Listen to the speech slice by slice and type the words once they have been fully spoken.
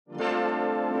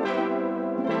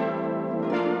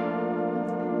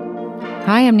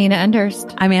Hi, I'm Nina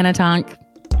Enderst. I'm Anna Tonk.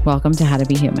 Welcome to How to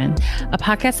Be Human, a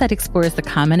podcast that explores the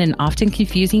common and often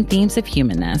confusing themes of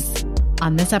humanness.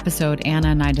 On this episode, Anna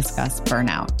and I discuss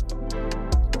burnout.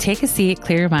 Take a seat,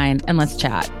 clear your mind, and let's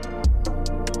chat.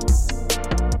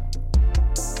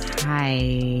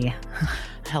 Hi.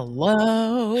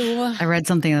 Hello. I read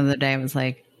something the other day. I was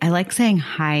like, I like saying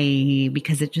hi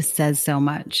because it just says so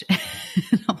much.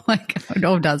 I'm like,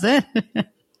 oh, does it?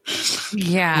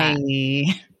 Yeah. Hi.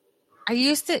 I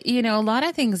used to, a lot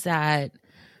of things that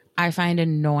I find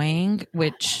annoying,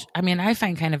 which, I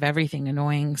find kind of everything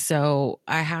annoying. So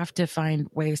I have to find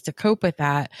ways to cope with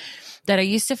that I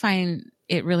used to find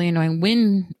it really annoying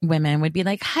when women would be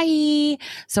like, hi.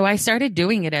 So I started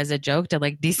doing it as a joke to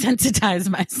like desensitize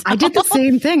myself. I did the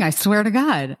same thing. I swear to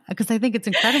God, because I think it's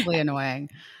incredibly annoying.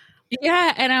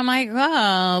 Yeah. And I'm like,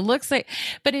 oh, looks like,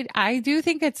 but I do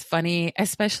think it's funny,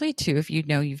 especially too, if you've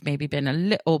maybe been a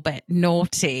little bit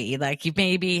naughty, like you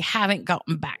maybe haven't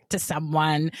gotten back to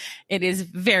someone. It is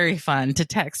very fun to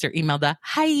text or email the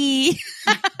hi,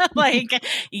 like,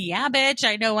 yeah, bitch,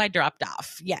 I know I dropped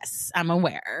off. Yes, I'm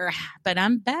aware, but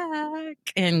I'm back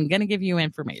and going to give you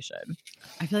information.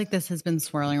 I feel like this has been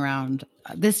swirling around.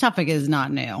 This topic is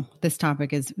not new. This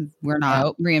topic is, we're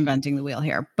not reinventing the wheel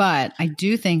here, but I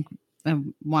do think, I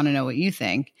want to know what you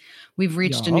think. We've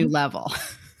reached a new level.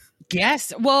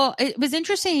 Yes. Well, it was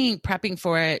interesting prepping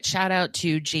for it. Shout out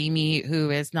to Jamie,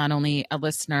 who is not only a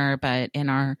listener, but in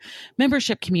our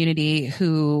membership community,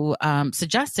 who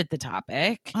suggested the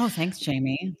topic. Oh, thanks,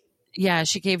 Jamie. Yeah,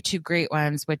 she gave two great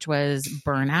ones, which was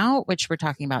burnout, which we're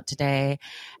talking about today.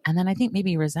 And then I think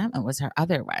maybe resentment was her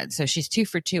other one. So she's 2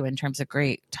 for 2 in terms of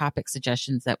great topic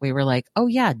suggestions that we were like, oh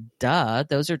yeah, duh.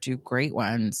 Those are 2 great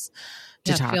ones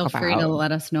to talk about. Feel free to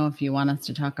let us know if you want us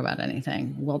to talk about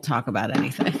anything. We'll talk about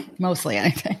anything, mostly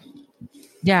anything.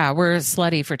 Yeah, we're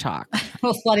slutty for talk.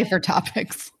 We're slutty for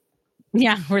topics.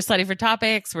 Yeah, we're slutty for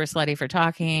topics. We're slutty for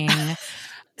talking.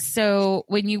 So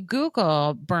when you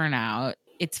Google burnout,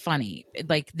 it's funny.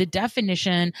 Like the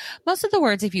definition, most of the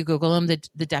words, if you Google them, the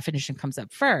definition comes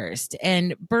up first.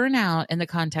 And burnout, in the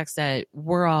context that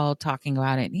we're all talking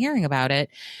about it and hearing about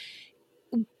it,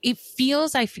 it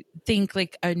feels, I think,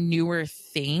 like a newer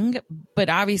thing, but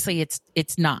obviously it's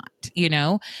not,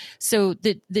 So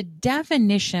the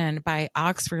definition by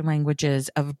Oxford Languages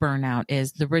of burnout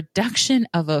is the reduction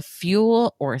of a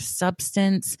fuel or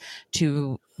substance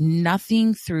to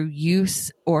nothing through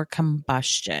use or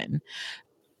combustion.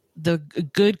 The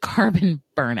good carbon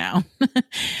burnout.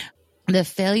 The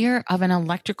failure of an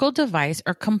electrical device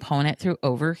or component through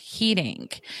overheating.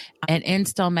 An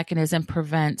install mechanism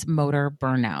prevents motor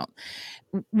burnout,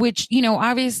 which,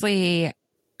 obviously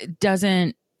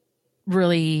doesn't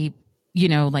really,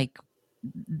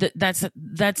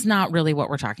 that's not really what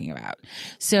we're talking about.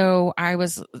 So I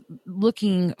was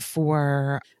looking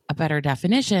for a better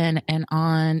definition, and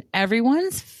on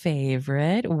everyone's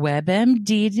favorite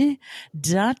WebMD.com,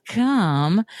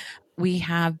 we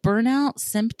have burnout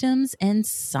symptoms and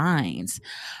signs.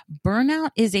 Burnout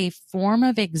is a form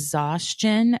of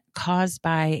exhaustion caused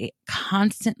by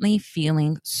constantly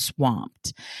feeling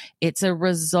swamped. It's a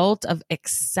result of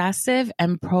excessive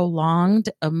and prolonged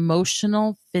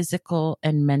emotional, physical,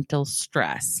 and mental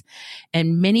stress.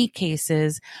 In many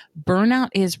cases, burnout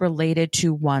is related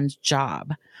to one's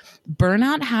job.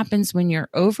 Burnout happens when you're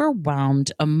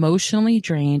overwhelmed, emotionally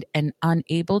drained, and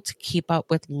unable to keep up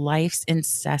with life's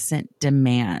incessant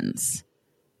demands.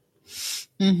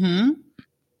 Mm-hmm.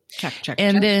 Check.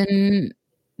 And then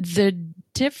the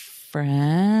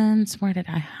difference, where did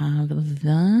I have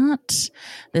that?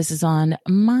 This is on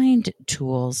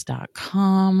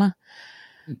mindtools.com.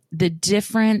 The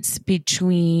difference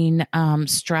between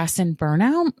stress and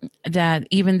burnout, that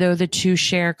even though the two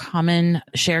share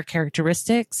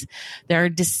characteristics, there are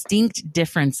distinct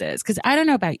differences. Because I don't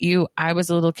know about you, I was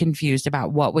a little confused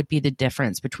about what would be the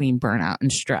difference between burnout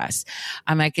and stress.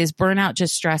 I'm like, is burnout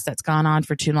just stress that's gone on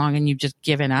for too long and you've just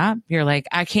given up? You're like,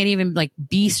 I can't even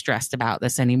be stressed about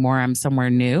this anymore. I'm somewhere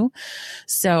new.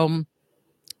 So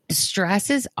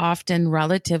stress is often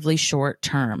relatively short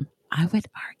term. I would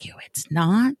argue it's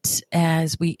not,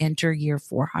 as we enter year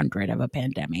 400 of a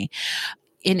pandemic.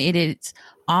 And it is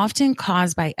often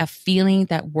caused by a feeling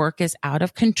that work is out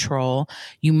of control.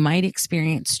 You might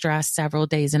experience stress several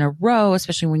days in a row,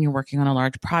 especially when you're working on a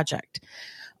large project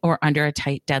or under a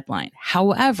tight deadline.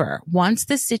 However, once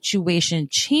the situation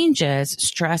changes,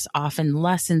 stress often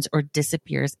lessens or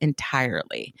disappears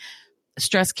entirely.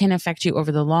 Stress can affect you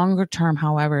over the longer term,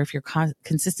 however, if you're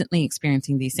consistently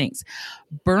experiencing these things.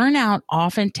 Burnout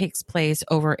often takes place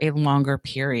over a longer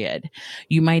period.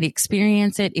 You might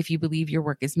experience it if you believe your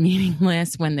work is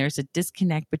meaningless, when there's a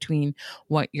disconnect between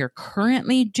what you're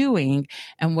currently doing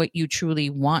and what you truly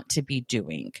want to be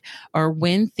doing, or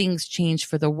when things change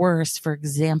for the worse. For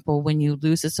example, when you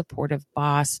lose a supportive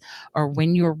boss, or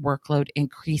when your workload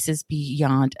increases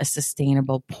beyond a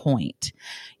sustainable point.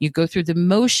 You go through the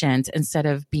motions instead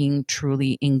of being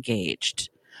truly engaged.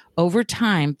 Over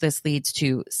time, this leads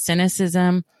to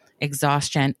cynicism,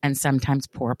 exhaustion, and sometimes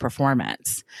poor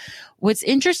performance. What's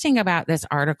interesting about this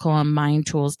article on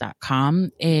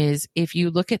mindtools.com is if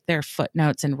you look at their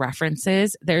footnotes and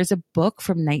references, there's a book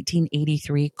from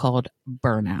 1983 called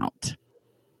Burnout.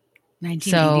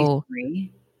 1983? So,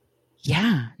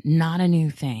 yeah, not a new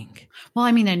thing. Well,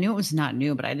 I mean, I knew it was not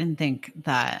new, but I didn't think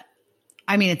that.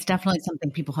 I mean, it's definitely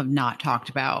something people have not talked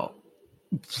about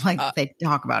like they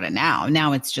talk about it now.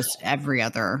 Now it's just every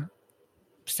other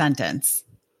sentence.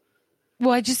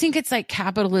 Well, I just think it's like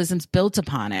capitalism's built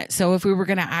upon it. So if we were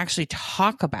going to actually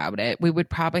talk about it, we would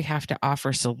probably have to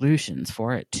offer solutions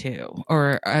for it too,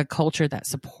 or a culture that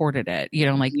supported it, you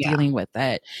know, like dealing with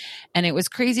it. And it was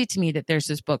crazy to me that there's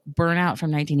this book, Burnout from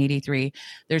 1983.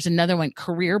 There's another one,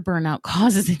 Career Burnout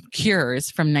Causes and Cures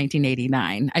from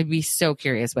 1989. I'd be so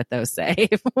curious what those say,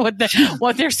 what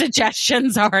their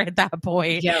suggestions are at that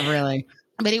point. Yeah, really.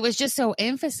 But it was just so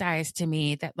emphasized to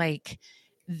me that like,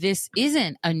 this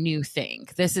isn't a new thing.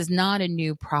 This is not a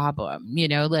new problem. You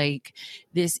know, like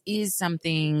this is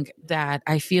something that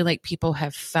I feel like people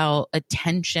have felt a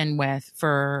tension with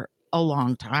for a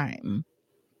long time.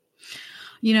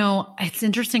 You know, it's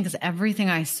interesting because everything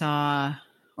I saw,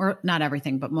 or not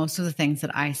everything, but most of the things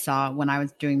that I saw when I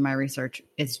was doing my research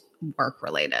is work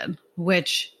related,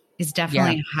 which is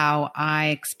definitely how I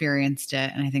experienced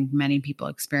it. And I think many people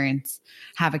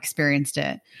have experienced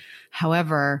it.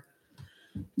 However,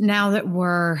 now that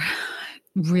we're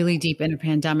really deep in a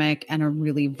pandemic and a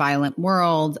really violent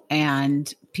world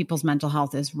and people's mental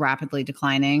health is rapidly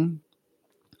declining,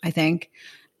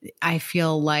 I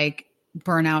feel like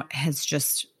burnout has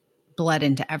just bled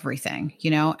into everything,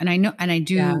 you know? And I know, and I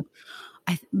do,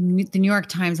 the New York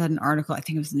Times had an article, I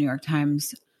think it was the New York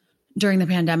Times during the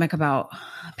pandemic about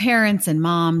parents and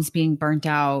moms being burnt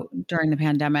out during the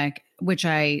pandemic, which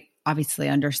I obviously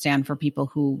understand for people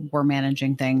who were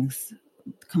managing things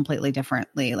completely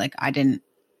differently. Like I didn't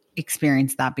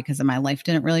experience that because my life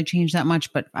didn't really change that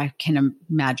much, but I can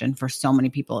imagine for so many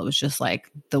people, it was just like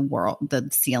the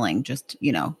ceiling just,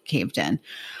 you know, caved in.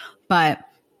 But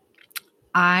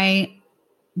I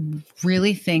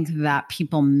really think that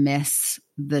people miss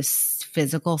the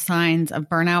physical signs of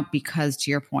burnout because,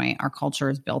 to your point, our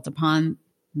culture is built upon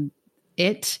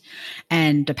it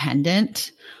and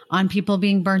dependent on people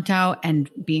being burnt out and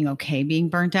being okay being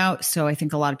burnt out. So I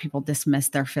think a lot of people dismiss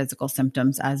their physical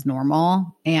symptoms as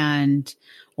normal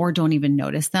or don't even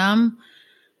notice them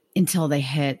until they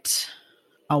hit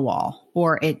a wall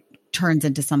or it turns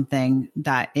into something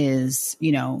that is,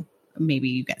 you know, maybe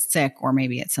you get sick or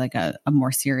maybe it's like a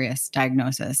more serious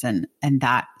diagnosis and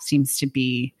that seems to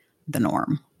be the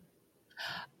norm.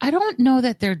 I don't know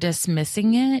that they're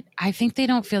dismissing it. I think they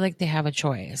don't feel like they have a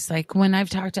choice. Like when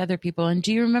I've talked to other people, and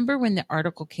do you remember when the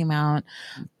article came out,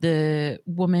 the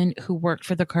woman who worked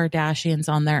for the Kardashians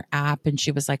on their app, and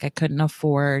she was like, I couldn't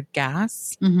afford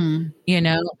gas, you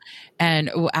know? And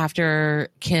after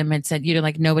Kim had said, you know,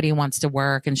 like nobody wants to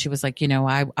work. And she was like, you know,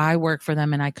 I work for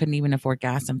them and I couldn't even afford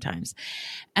gas sometimes.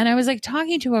 And I was like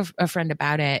talking to a friend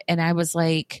about it. And I was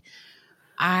like,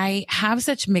 I have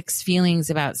such mixed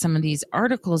feelings about some of these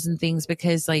articles and things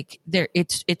because like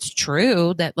it's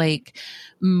true that like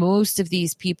most of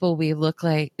these people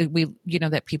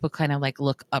that people kind of like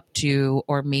look up to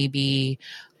or maybe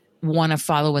want to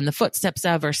follow in the footsteps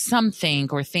of or something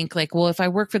or think like, well, if I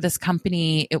work for this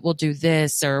company, it will do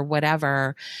this or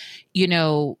whatever, you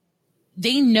know,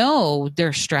 they know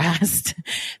they're stressed.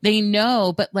 They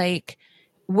know, but like,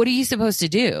 what are you supposed to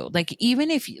do? Like,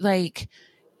 even if like,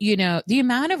 you know, the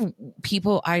amount of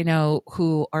people I know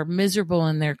who are miserable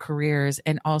in their careers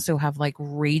and also have like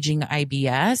raging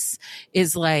IBS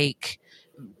is like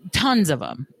tons of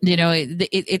them. You know,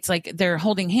 it's like they're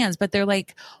holding hands, but they're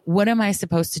like, what am I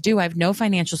supposed to do? I have no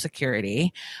financial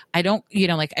security. I don't, you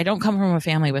know, like I don't come from a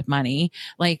family with money.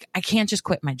 Like I can't just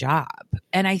quit my job.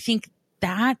 And I think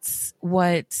that's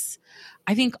what's,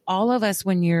 I think all of us,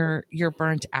 when you're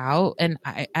burnt out, and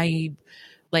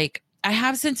I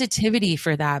have sensitivity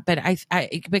for that, but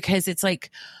I because it's like,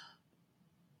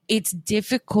 it's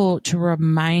difficult to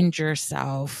remind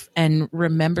yourself and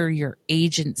remember your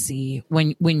agency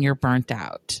when you're burnt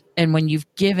out and when you've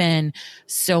given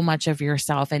so much of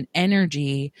yourself and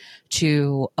energy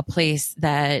to a place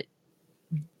that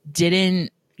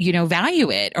didn't,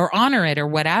 value it or honor it or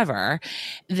whatever,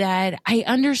 that I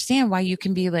understand why you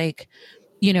can be like,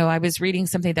 I was reading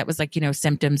something that was like,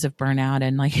 symptoms of burnout.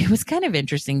 And like, it was kind of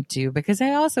interesting too, because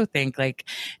I also think like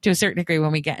to a certain degree,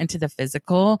 when we get into the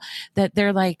physical, that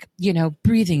they're like,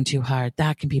 breathing too hard,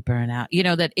 that can be burnout,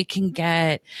 that it can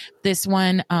get this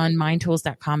one on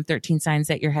mindtools.com, 13 signs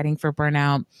that you're heading for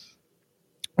burnout.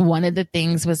 One of the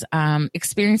things was,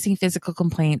 experiencing physical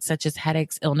complaints such as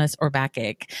headaches, illness, or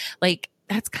backache. Like,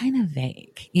 that's kind of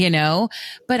vague,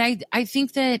 but I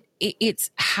think that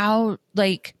it's how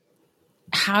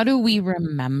do we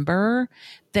remember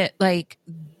that like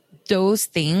those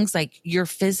things, like your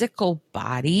physical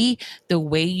body, the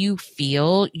way you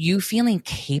feeling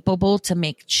capable to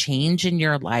make change in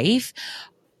your life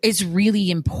is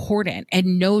really important,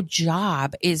 and no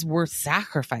job is worth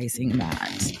sacrificing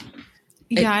that.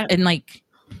 Yeah. And like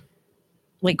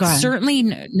certainly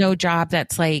no job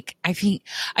that's like, I think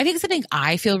something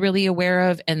I feel really aware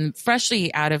of, and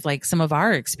freshly out of like some of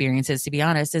our experiences, to be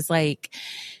honest, is like,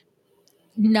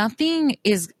 nothing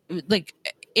is like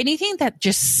anything that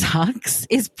just sucks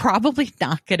is probably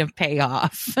not going to pay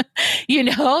off.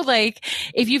 Like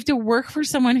if you have to work for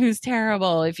someone who's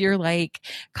terrible, if you're like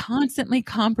constantly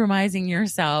compromising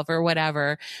yourself or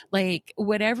whatever, like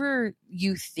whatever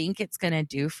you think it's going to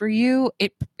do for you,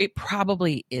 it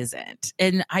probably isn't.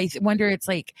 And I wonder, it's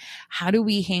like, how do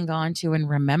we hang on to and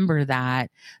remember that?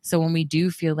 So when we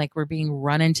do feel like we're being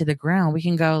run into the ground, we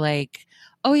can go like,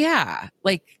 oh yeah,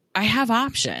 like, I have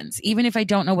options, even if I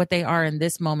don't know what they are in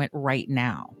this moment right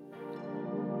now.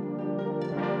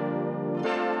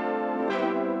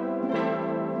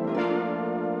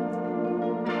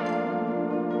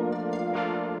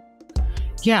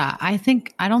 Yeah, I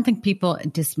don't think people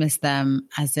dismiss them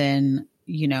as in,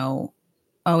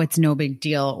 oh, it's no big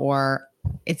deal, or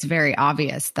it's very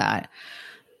obvious that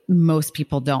most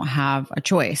people don't have a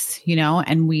choice,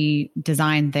 and we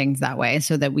design things that way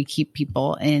so that we keep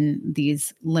people in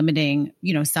these limiting,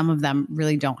 some of them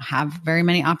really don't have very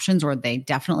many options, or they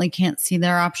definitely can't see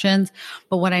their options.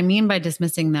 But what I mean by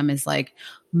dismissing them is like,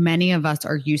 many of us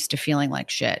are used to feeling like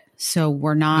shit. So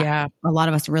we're not, a lot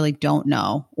of us really don't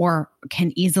know, or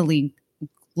can easily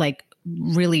like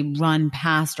really run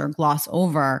past or gloss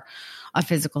over a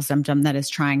physical symptom that is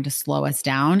trying to slow us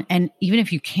down. And even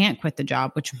if you can't quit the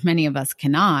job, which many of us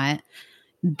cannot,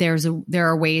 there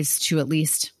are ways to at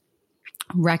least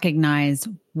recognize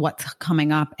what's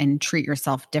coming up and treat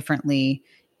yourself differently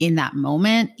in that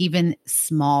moment. Even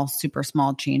small, super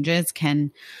small changes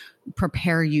can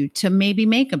prepare you to maybe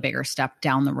make a bigger step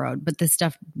down the road, but this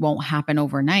stuff won't happen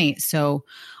overnight. So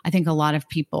I think a lot of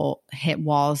people hit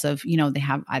walls of, they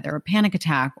have either a panic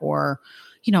attack, or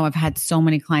I've had so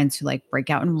many clients who like break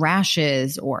out in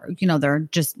rashes, or, there are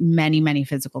just many, many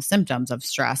physical symptoms of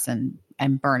stress and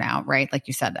burnout, right? Like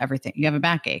you said, everything, you have a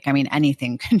backache. I mean,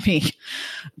 anything can be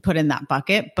put in that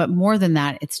bucket, but more than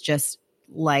that, it's just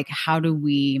like, how do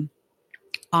we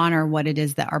honor what it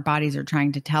is that our bodies are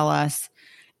trying to tell us?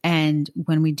 And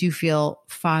when we do feel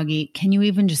foggy, can you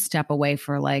even just step away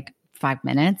for like 5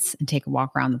 minutes and take a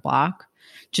walk around the block,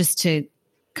 just to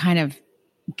kind of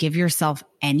give yourself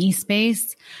any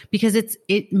space? Because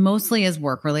it mostly is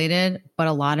work related, but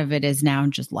a lot of it is now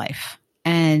just life.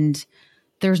 And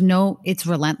it's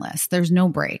relentless. There's no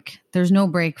break. There's no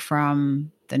break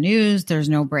from the news. There's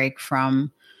no break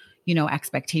from,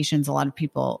 expectations a lot of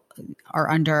people are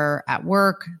under at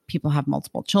work. People have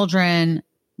multiple children,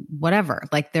 whatever.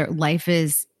 Like their life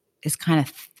is kind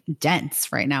of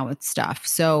dense right now with stuff.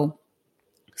 So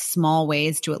small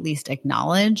ways to at least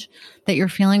acknowledge that you're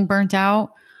feeling burnt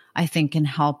out, I think can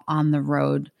help on the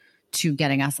road to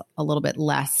getting us a little bit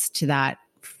less to that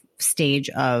stage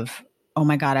of, oh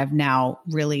my God, I've now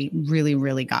really, really,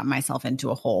 really gotten myself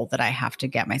into a hole that I have to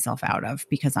get myself out of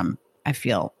because I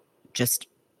feel just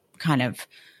kind of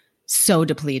so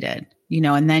depleted,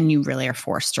 and then you really are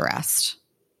forced to rest.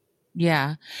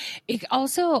 Yeah. It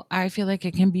also, I feel like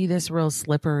it can be this real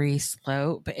slippery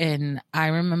slope. And I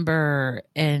remember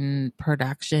in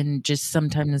production, just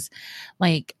sometimes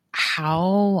like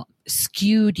how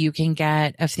skewed you can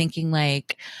get of thinking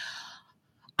like,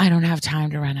 I don't have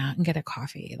time to run out and get a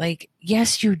coffee. Like,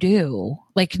 yes, you do.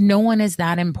 Like, no one is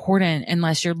that important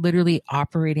unless you're literally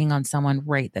operating on someone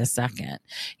right this second.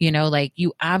 Like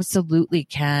you absolutely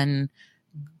can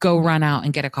go run out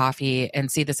and get a coffee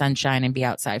and see the sunshine and be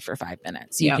outside for 5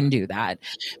 minutes. You can do that.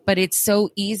 But it's so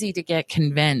easy to get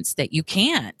convinced that you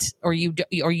can't, or you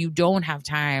don't have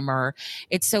time, or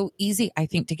it's so easy, I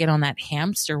think, to get on that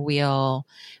hamster wheel.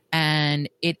 And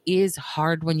it is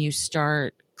hard when you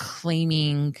start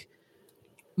claiming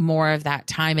more of that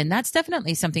time. And that's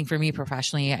definitely something for me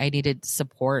professionally. I needed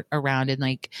support around, and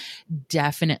like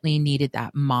definitely needed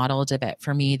that modeled a bit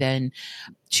for me. Then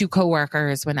 2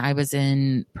 coworkers, when I was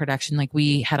in production, like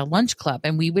we had a lunch club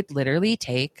and we would literally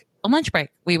take a lunch break.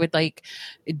 We would like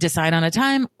decide on a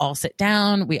time, all sit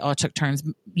down. We all took turns,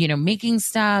 making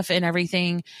stuff and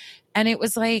everything. And it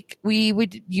was like, we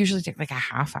would usually take like a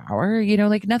half hour,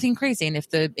 like nothing crazy. And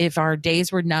if our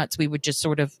days were nuts, we would just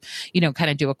sort of, kind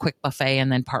of do a quick buffet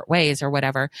and then part ways or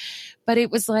whatever. But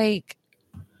it was like,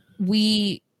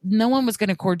 no one was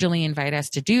going to cordially invite us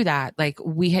to do that. Like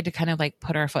we had to kind of like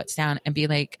put our foots down and be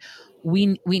like,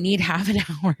 we need half an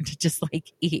hour to just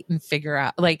like eat and figure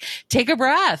out, like take a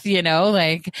breath,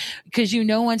 like, cause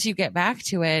once you get back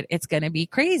to it, it's going to be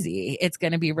crazy. It's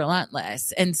going to be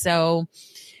relentless. And so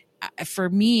for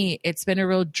me, it's been a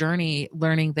real journey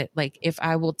learning that like, if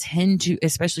I will tend to,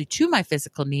 especially to my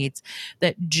physical needs,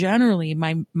 that generally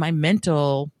my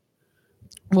mental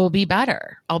will be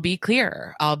better. I'll be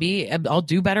clearer. I'll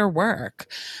do better work.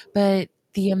 But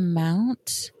the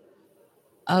amount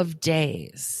of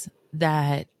days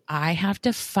that I have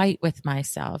to fight with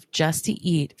myself just to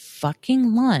eat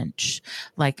fucking lunch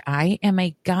like I am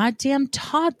a goddamn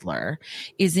toddler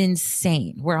is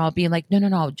insane. Where I'll be like,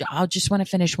 no, I'll just want to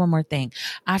finish one more thing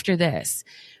after this.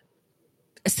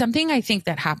 Something I think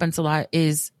that happens a lot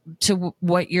is to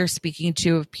what you're speaking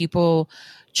to, of people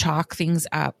chalk things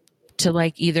up to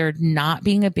like either not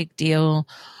being a big deal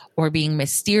or being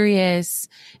mysterious.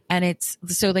 And it's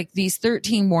so like these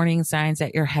 13 warning signs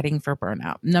that you're heading for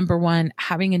burnout. Number 1,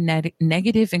 having a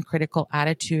negative and critical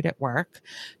attitude at work.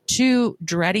 2,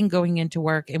 dreading going into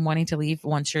work and wanting to leave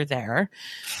once you're there.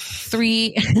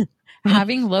 3,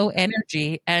 having low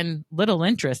energy and little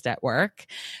interest at work.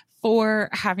 4,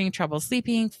 having trouble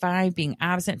sleeping. 5, being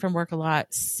absent from work a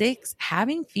lot. 6,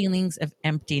 having feelings of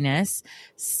emptiness.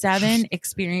 7,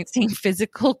 experiencing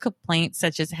physical complaints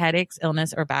such as headaches,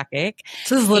 illness, or backache.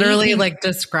 This is literally like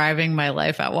describing my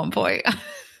life at one point.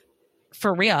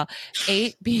 For real.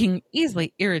 8, being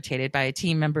easily irritated by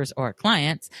team members or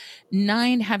clients.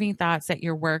 9, having thoughts that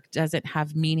your work doesn't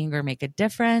have meaning or make a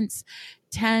difference.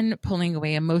 10, pulling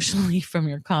away emotionally from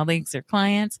your colleagues or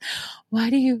clients. Why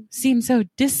do you seem so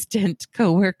distant,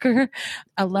 coworker?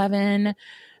 11,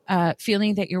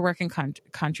 feeling that your work and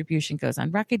contribution goes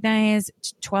unrecognized.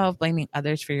 12, blaming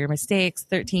others for your mistakes.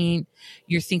 13,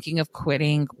 you're thinking of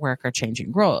quitting work or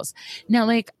changing roles. Now,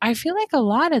 like, I feel like a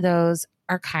lot of those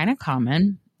are kind of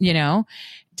common,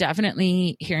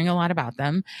 definitely hearing a lot about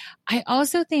them. I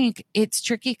also think it's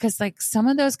tricky because like some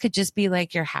of those could just be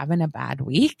like you're having a bad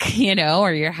week,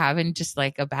 or you're having just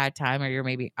like a bad time, or you're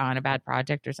maybe on a bad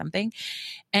project or something.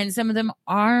 And some of them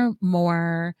are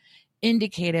more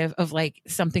indicative of like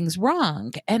something's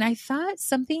wrong. And I thought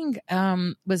something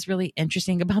was really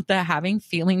interesting about the having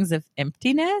feelings of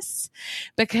emptiness,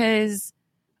 because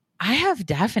I have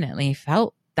definitely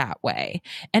felt that way.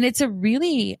 And it's a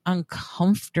really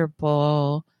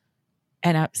uncomfortable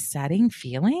and upsetting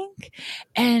feeling.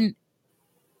 And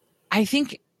I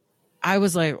think I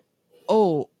was like,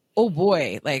 oh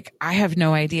boy, like I have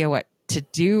no idea what to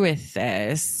do with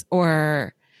this.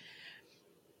 Or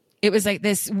it was like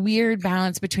this weird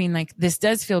balance between like, this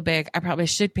does feel big. I probably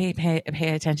should pay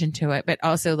attention to it. But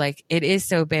also like, it is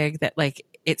so big that like,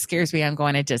 it scares me. I'm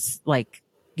going to just like,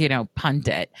 punt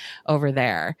it over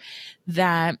there.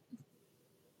 That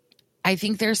I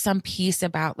think there's some piece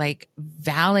about like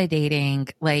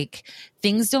validating, like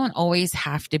things don't always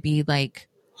have to be like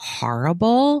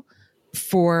horrible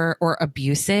or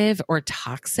abusive or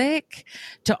toxic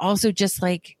to also just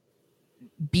like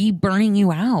be burning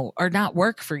you out or not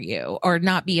work for you or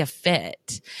not be a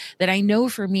fit. That I know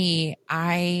for me,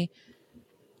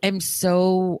 I'm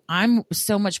so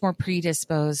much more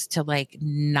predisposed to like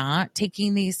not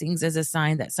taking these things as a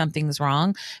sign that something's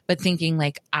wrong, but thinking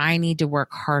like I need to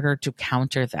work harder to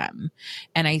counter them.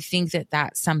 And I think that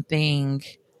that's something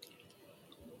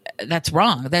that's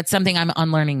wrong. That's something I'm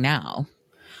unlearning now.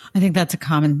 I think that's a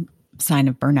common sign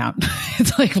of burnout.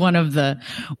 It's like one of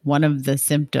the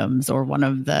symptoms, or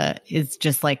is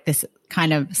just like this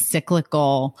kind of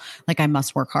cyclical, like I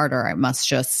must work harder. I must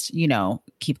just,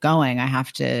 keep going. I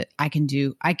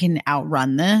can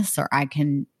outrun this, or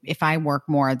if I work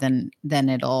more, then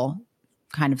it'll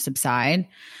kind of subside.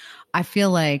 I feel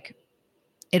like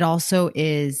it also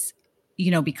is,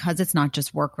 because it's not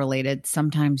just work related,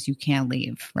 sometimes you can't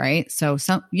leave, right? So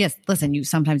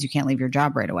sometimes you can't leave your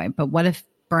job right away, but what if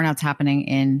burnout's happening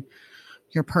in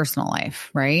your personal life,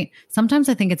 right? Sometimes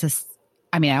I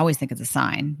always think it's a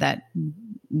sign that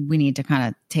we need to kind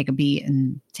of take a beat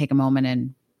and take a moment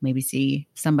and maybe see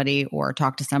somebody or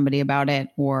talk to somebody about it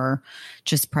or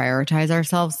just prioritize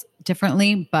ourselves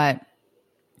differently. But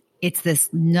it's this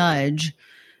nudge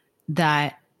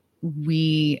that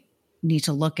we need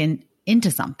to look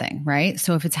into something, right?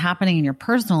 So if it's happening in your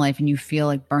personal life and you feel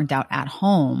like burnt out at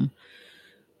home,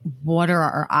 what are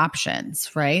our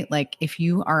options, right? Like if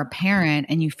you are a parent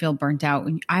and you feel burnt out,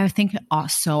 I think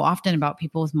so often about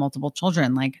people with multiple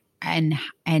children, like, and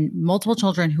multiple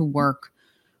children who work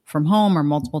from home or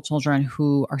multiple children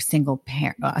who are a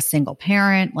single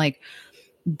parent. Like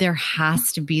there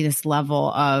has to be this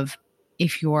level of,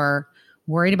 if you're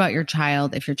worried about your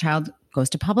child, if your child goes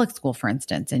to public school, for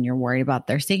instance, and you're worried about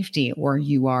their safety, or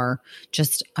you are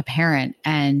just a parent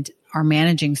and are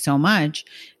managing so much,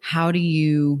 how do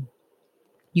you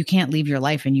can't leave your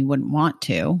life and you wouldn't want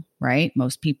to, right?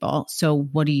 Most people. So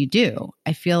what do?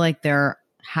 I feel like there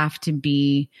have to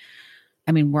be,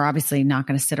 we're obviously not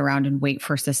going to sit around and wait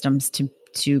for systems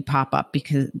to pop up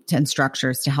and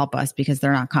structures to help us, because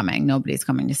they're not coming. Nobody's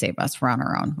coming to save us. We're on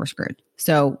our own. We're screwed.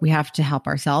 So we have to help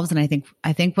ourselves. And I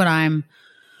think what I'm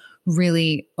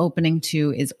really opening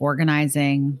to is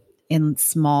organizing in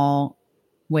small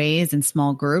ways and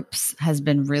small groups has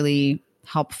been really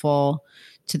helpful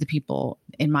to the people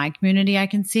in my community. I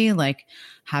can see, like,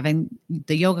 having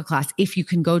the yoga class, if you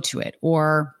can go to it,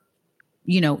 or,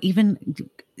 even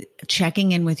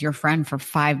checking in with your friend for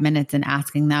 5 minutes and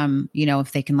asking them,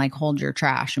 if they can like hold your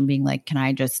trash and being like, can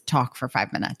I just talk for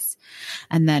 5 minutes?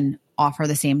 And then offer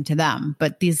the same to them.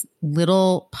 But these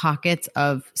little pockets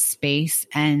of space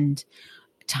and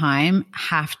time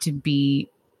have to be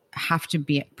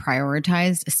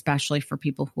prioritized, especially for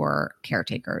people who are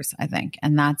caretakers, I think.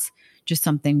 And that's just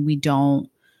something we don't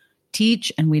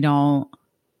teach and we don't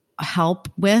help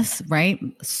with, right?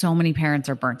 So many parents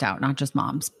are burnt out, not just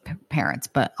moms, parents,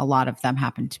 but a lot of them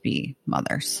happen to be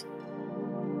mothers.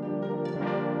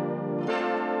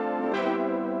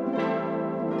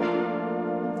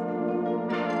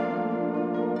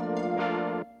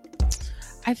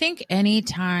 I think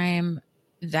anytime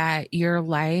that your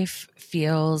life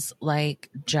feels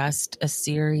like just a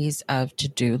series of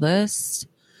to-do lists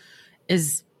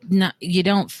is not,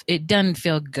 it doesn't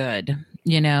feel good,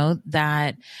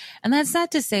 that, and that's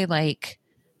not to say like,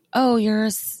 oh, you're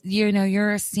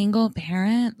a single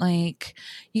parent, like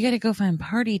you got to go find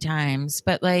party times.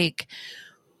 But like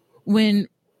when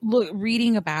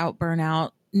reading about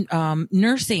burnout,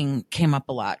 nursing came up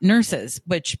a lot, nurses,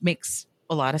 which makes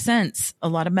a lot of sense. A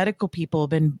lot of medical people have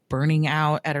been burning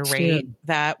out at a rate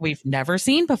that we've never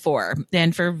seen before,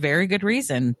 and for very good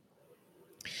reason.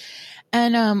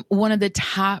 And one of the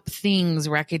top things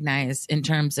recognized in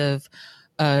terms of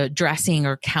addressing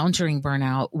or countering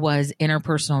burnout was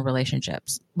interpersonal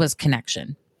relationships, was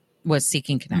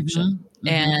seeking connection. Mm-hmm.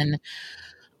 And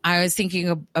I was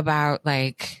thinking about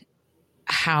like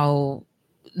how,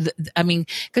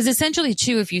 because essentially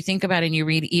too, if you think about it and you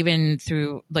read even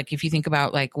through, like, if you think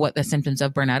about like what the symptoms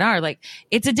of burnout are, like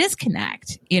it's a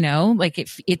disconnect, like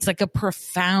it's like a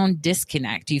profound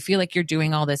disconnect. You feel like you're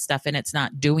doing all this stuff and it's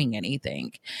not doing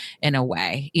anything in a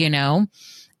way,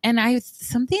 And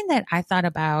something that I thought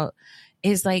about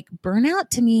is like burnout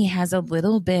to me has a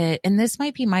little bit, and this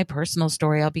might be my personal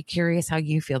story. I'll be curious how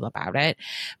you feel about it,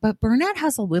 but burnout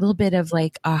has a little bit of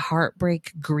like a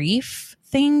heartbreak grief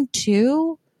thing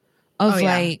too. Of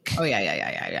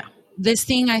this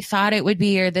thing I thought it would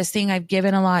be, or this thing I've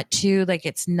given a lot to, like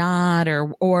it's not,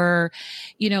 or,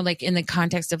 like in the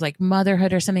context of like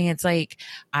motherhood or something, it's like,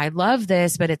 I love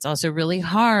this, but it's also really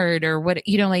hard, or what,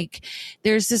 like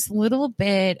there's this little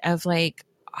bit of like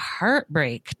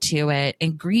heartbreak to it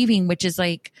and grieving, which is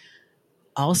like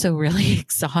also really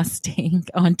exhausting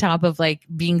on top of like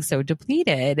being so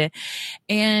depleted.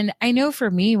 And I know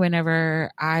for me,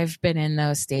 whenever I've been in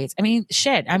those states,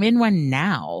 I'm in one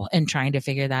now and trying to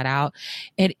figure that out.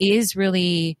 It is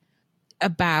really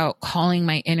about calling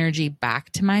my energy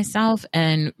back to myself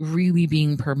and really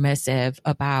being permissive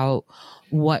about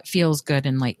what feels good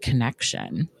and like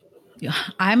connection.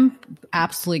 I'm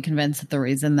absolutely convinced that the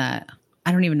reason that,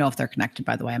 I don't even know if they're connected,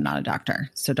 by the way, I'm not a doctor,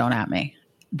 so don't at me,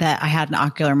 that I had an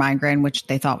ocular migraine, which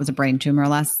they thought was a brain tumor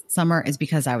last summer, is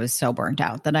because I was so burnt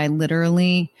out that I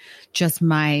literally just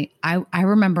I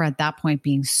remember at that point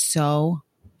being so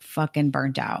fucking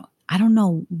burnt out. I don't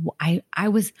know. I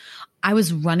was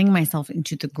running myself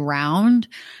into the ground,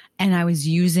 and I was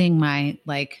using my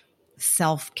like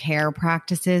self-care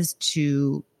practices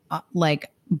to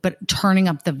but turning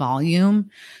up the volume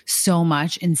so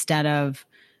much instead of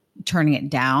turning it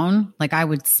down. Like I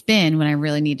would spin when I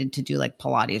really needed to do like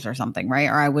Pilates or something, right?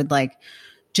 Or I would like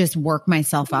just work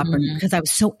myself up because I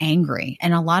was so angry.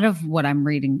 And a lot of what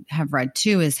I'm have read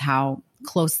too, is how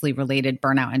closely related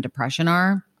burnout and depression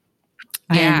are.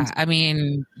 Yeah. I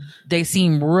mean, they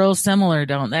seem real similar,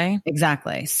 don't they?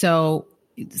 Exactly. So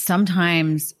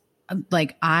sometimes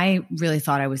like I really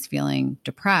thought I was feeling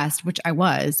depressed, which I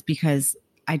was, because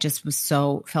I just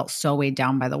felt so weighed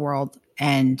down by the world.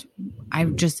 And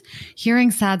I'm just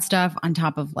hearing sad stuff on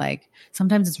top of like,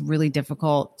 sometimes it's really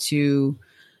difficult to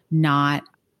not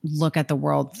look at the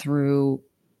world through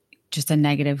just a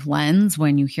negative lens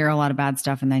when you hear a lot of bad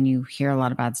stuff and then you hear a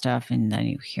lot of bad stuff and then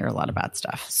you hear a lot of bad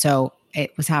stuff. So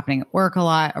it was happening at work a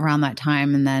lot around that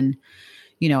time. And then,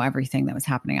 you know, everything that was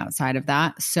happening outside of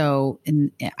that. So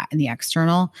in the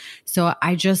external. So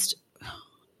I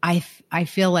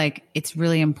feel like it's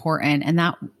really important. And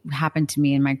that happened to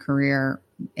me in my career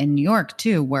in New York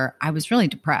too, where I was really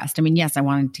depressed. I mean, yes, I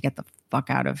wanted to get the fuck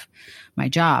out of my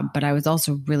job, but I was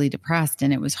also really depressed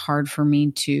and it was hard for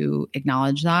me to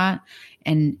acknowledge that.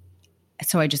 And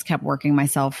so I just kept working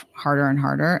myself harder and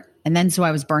harder. And then, so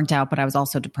I was burnt out, but I was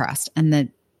also depressed.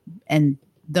 And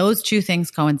those two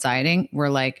things coinciding were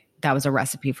like, that was a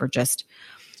recipe for just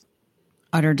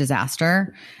utter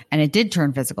disaster. And it did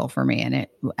turn physical for me. And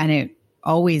it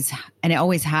always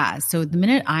has. So the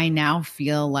minute I now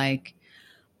feel like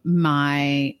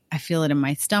I feel it in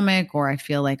my stomach, or I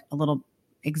feel like a little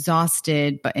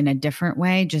exhausted, but in a different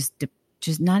way, just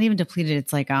not even depleted.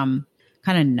 It's like, kind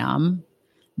of numb.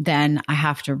 Then I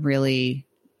have to really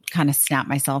kind of snap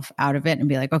myself out of it and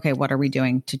be like, okay, what are we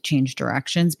doing to change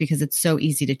directions? Because it's so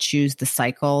easy to choose the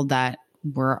cycle that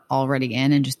we're already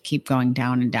in and just keep going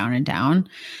down and down and down.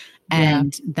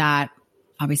 And that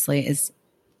obviously is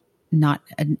not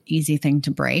an easy thing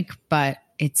to break, but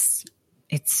it's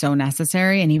so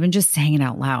necessary. And even just saying it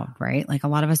out loud, right? Like a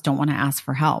lot of us don't want to ask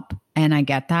for help. And I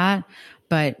get that.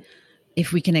 But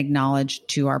if we can acknowledge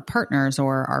to our partners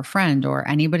or our friend or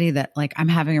anybody that like, I'm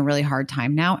having a really hard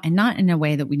time now, and not in a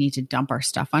way that we need to dump our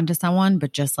stuff onto someone,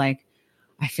 but just like,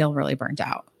 I feel really burnt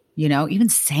out, you know, even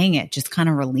saying it just kind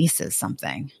of releases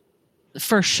something.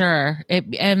 For sure.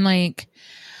 And like,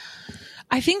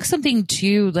 I think something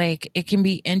too, like it can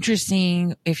be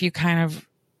interesting if you kind of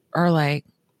are like,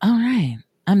 all right,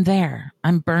 I'm there.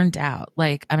 I'm burnt out.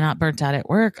 Like I'm not burnt out at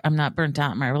work. I'm not burnt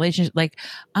out in my relationship. Like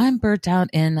I'm burnt out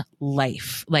in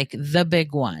life, like the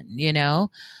big one, you know?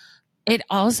 It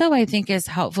also, I think, is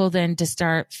helpful then to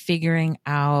start figuring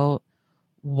out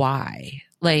why.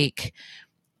 Like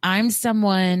I'm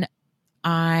someone,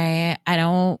 I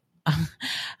don't,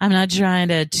 I'm not trying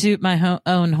to toot my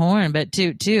own horn, but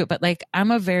but like, I'm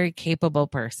a very capable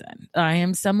person. I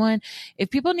am someone,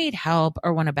 if people need help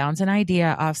or want to bounce an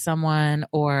idea off someone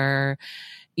or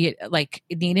like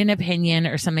need an opinion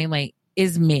or something, like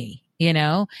is me, you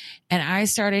know? And I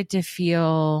started to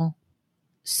feel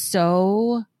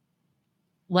so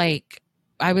like,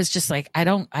 I was just like, I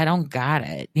don't got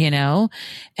it, you know?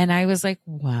 And I was like,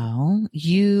 well,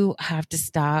 you have to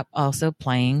stop also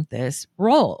playing this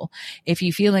role. If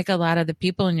you feel like a lot of the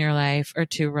people in your life are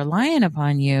too reliant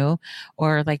upon you,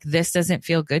 or like this doesn't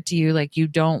feel good to you, like you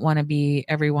don't want to be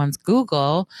everyone's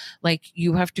Google, like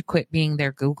you have to quit being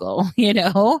their Google, you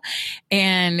know?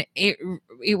 And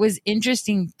it was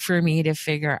interesting for me to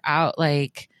figure out,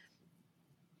 like,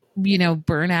 you know,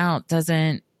 burnout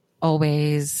doesn't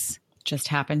always just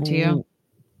happen to you.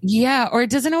 Yeah. Or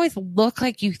it doesn't always look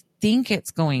like you think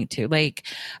it's going to. Like,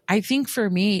 I think for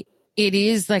me, it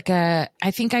is like I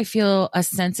think I feel a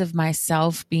sense of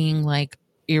myself being like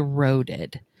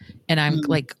eroded. And I'm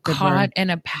like caught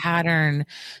in a pattern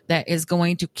that is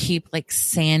going to keep like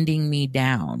sanding me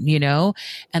down, you know?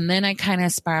 And then I kind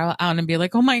of spiral out and be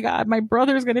like, oh my God, my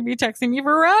brother's going to be texting me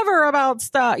forever about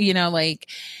stuff, you know, like,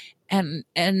 and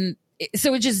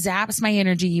so it just zaps my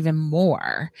energy even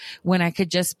more when I could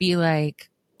just be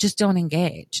like, just don't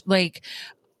engage. Like,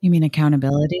 you mean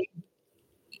accountability?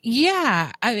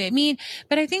 Yeah. I mean,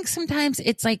 but I think sometimes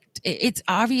it's like, it's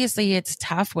obviously it's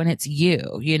tough when it's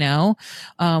you know,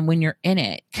 when you're in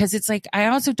it. Cause it's like, I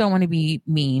also don't want to be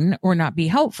mean or not be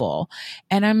helpful.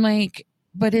 And I'm like,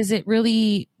 but is it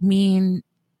really mean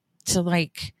to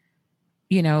like,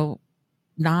 you know,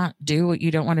 not do what you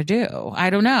don't want to do?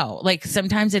 I don't know. Like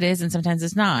sometimes it is and sometimes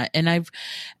it's not. And I've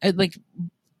like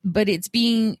but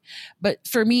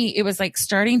for me, it was like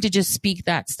starting to just speak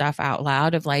that stuff out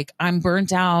loud of like, I'm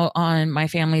burnt out on my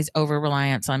family's over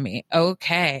reliance on me.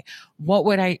 Okay. What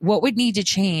would need to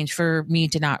change for me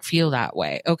to not feel that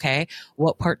way? Okay.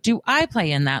 What part do I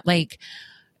play in that? Like,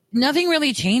 nothing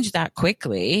really changed that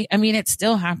quickly. I mean, it's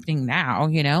still happening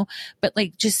now, but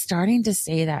like just starting to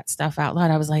say that stuff out loud,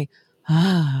 I was like,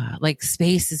 like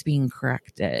space is being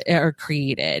corrected or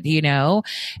created, And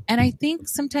I think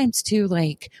sometimes too,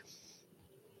 like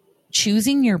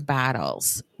choosing your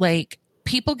battles, like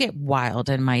people get wild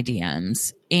in my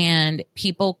DMs and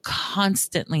people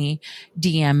constantly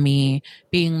DM me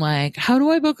being like, how do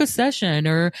I book a session?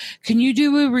 Or can you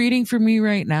do a reading for me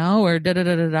right now? Or da da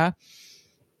da da da.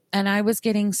 And I was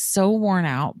getting so worn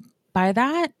out by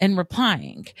that and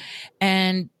replying.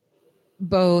 And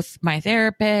both my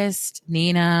therapist,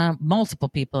 Nina, multiple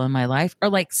people in my life are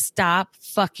like, stop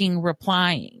fucking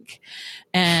replying.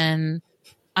 And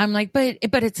I'm like, but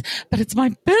it's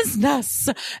my business.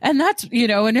 And that's,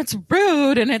 and it's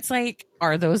rude. And it's like,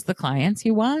 are those the clients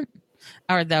you want?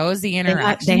 Are those the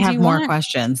interactions they have you more want?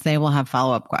 questions. They will have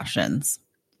follow-up questions.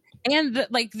 And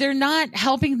they're not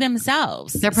helping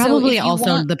themselves. They're probably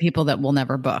also the people that will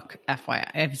never book,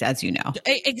 FYI, as you know.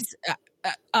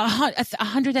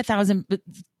 100, 1,000,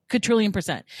 quadrillion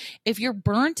 %. If you're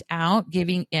burnt out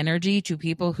giving energy to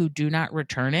people who do not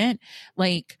return it,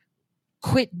 like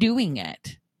quit doing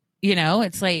it.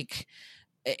 It's like,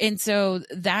 and so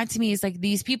that to me is like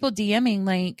these people DMing,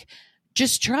 like,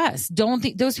 just trust. Don't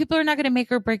think those people are not going to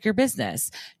make or break your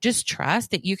business. Just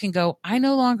trust that you can go, I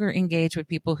no longer engage with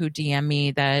people who DM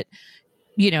me that,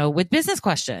 with business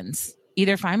questions.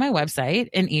 Either find my website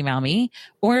and email me,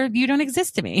 or you don't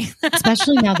exist to me.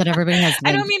 Especially now that everybody has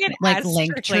I don't mean it like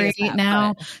Linktree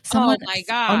now. Oh my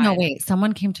God. Oh no, wait.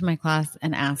 Someone came to my class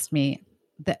and asked me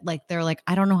that, like, they're like,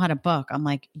 I don't know how to book. I'm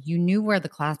like, you knew where the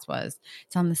class was.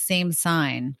 It's on the same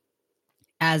sign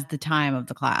as the time of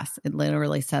the class. It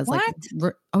literally says what?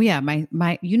 Like, oh yeah,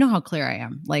 my, you know how clear I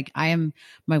am. Like my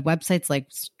website's like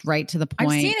right to the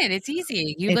point. I've seen it. It's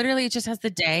easy. Literally, it just has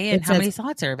the day and how many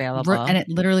slots are available. And it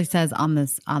literally says on the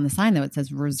sign though, it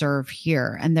says reserve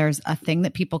here. And there's a thing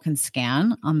that people can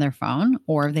scan on their phone,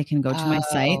 or they can go to my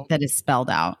site that is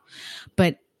spelled out.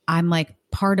 But I'm like,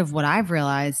 part of what I've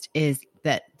realized is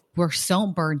that we're so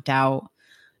burnt out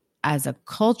as a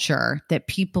culture that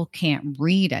people can't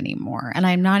read anymore. And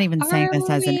I'm not even saying this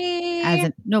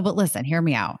as no, but listen, hear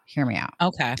me out.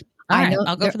 Okay. All right.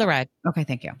 I'll go for the ride. Okay.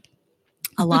 Thank you.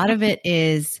 A lot of it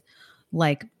is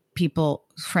like people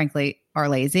frankly are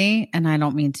lazy, and I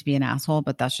don't mean to be an asshole,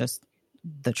 but that's just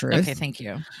the truth. Okay. Thank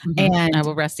you. Mm-hmm. And I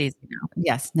will rest easy now.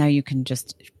 Yes. Now you can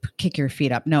just kick your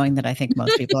feet up knowing that I think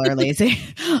most people are lazy.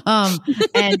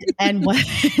 And what,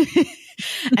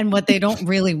 and what they don't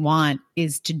really want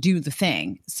is to do the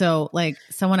thing. So like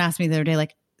someone asked me the other day,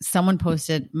 like someone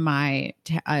posted my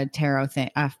tarot thing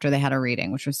after they had a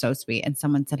reading, which was so sweet. And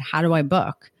someone said, how do I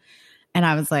book? And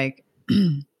I was like,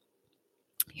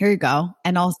 here you go.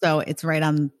 And also it's right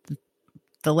on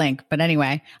the link. But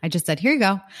anyway, I just said, here you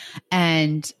go.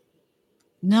 And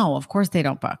no, of course they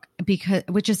don't book,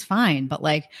 which is fine. But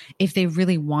like, if they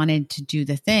really wanted to do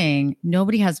the thing,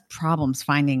 nobody has problems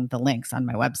finding the links on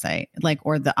my website, like,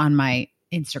 or on my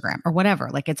Instagram or whatever.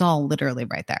 Like, it's all literally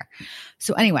right there.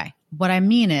 So anyway, what I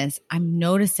mean is I'm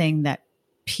noticing that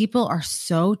people are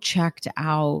so checked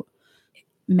out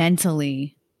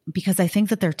mentally, because I think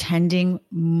that they're tending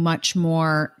much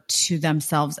more to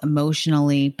themselves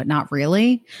emotionally, but not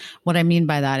really. What I mean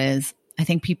by that is I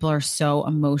think people are so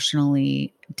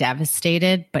emotionally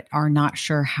devastated, but are not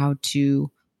sure how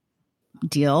to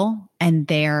deal. And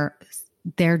they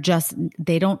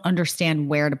don't understand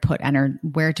where to put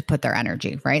their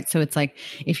energy. Right. So it's like,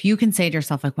 if you can say to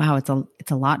yourself, like, wow,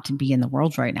 it's a lot to be in the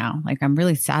world right now. Like, I'm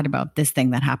really sad about this thing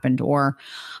that happened, or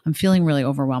I'm feeling really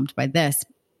overwhelmed by this.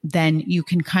 Then you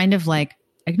can kind of like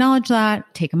acknowledge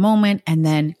that, take a moment, and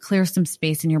then clear some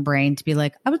space in your brain to be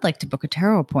like, I would like to book a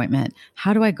tarot appointment.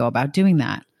 How do I go about doing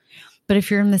that? But if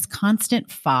you're in this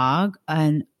constant fog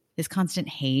and this constant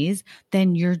haze,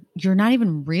 then you're not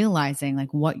even realizing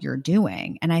like what you're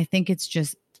doing. And I think it's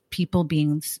just people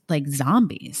being like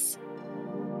zombies.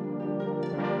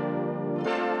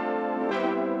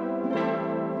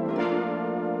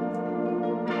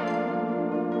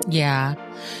 Yeah.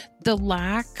 The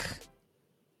lack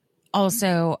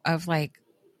also of like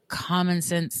common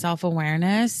sense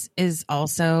self-awareness is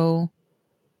also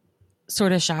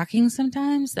sort of shocking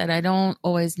sometimes, that I don't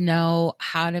always know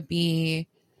how to be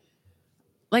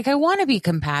like, I want to be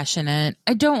compassionate.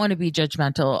 I don't want to be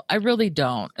judgmental. I really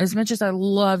don't. As much as I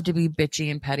love to be bitchy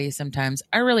and petty sometimes,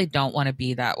 I really don't want to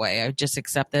be that way. I just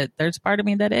accept that there's part of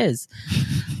me that is.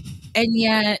 And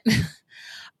yet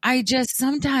I just,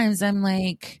 sometimes I'm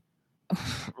like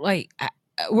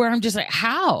where I'm just like,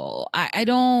 how? I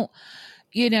don't,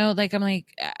 like, I'm like,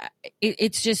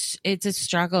 it's a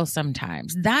struggle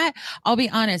sometimes. That, I'll be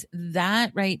honest,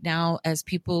 that right now, as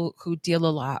people who deal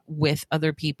a lot with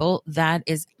other people, that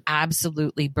is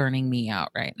absolutely burning me out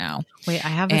right now. Wait, I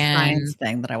have a science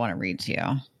thing that I want to read to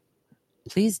you.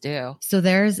 Please do. So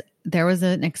there was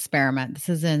an experiment. This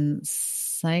is in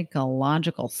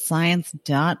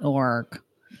psychologicalscience.org.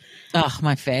 Oh,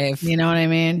 my fave. You know what I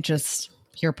mean? Just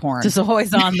pure porn. Just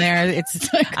always on there. It's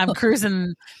I'm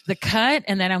cruising the cut,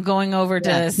 and then I'm going over to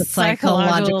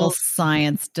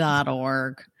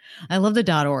psychologicalscience.org. I love the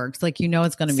 .orgs. Like,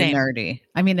 it's going to be nerdy.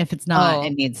 I mean, if it's not,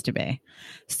 it needs to be.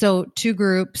 So 2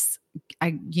 groups,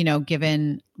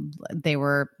 they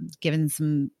were given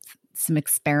some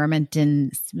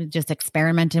experimenting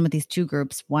with these 2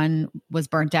 groups. One was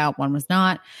burnt out, one was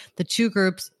not. The 2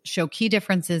 groups show key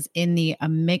differences in the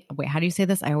wait, how do you say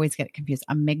this? I always get confused.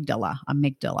 Amygdala.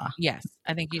 Yes,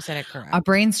 I think you said it correct. A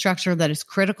brain structure that is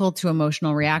critical to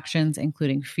emotional reactions,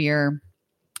 including fear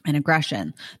and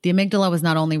aggression. The amygdala was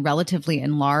not only relatively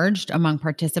enlarged among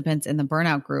participants in the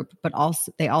burnout group, but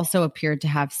they also appeared to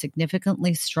have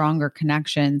significantly stronger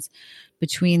connections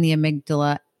between the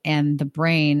amygdala and the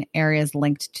brain areas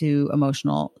linked to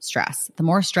emotional stress. The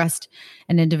more stressed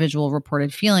an individual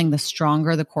reported feeling, the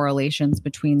stronger the correlations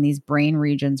between these brain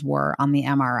regions were on the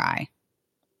MRI.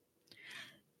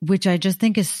 Which I just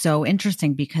think is so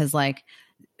interesting, because like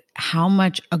how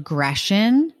much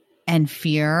aggression and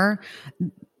fear,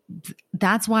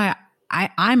 that's why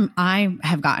I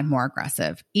have gotten more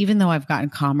aggressive. Even though I've gotten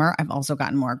calmer, I've also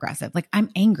gotten more aggressive. Like, I'm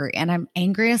angry, and I'm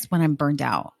angriest when I'm burned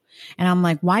out. And I'm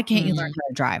like, why can't you learn how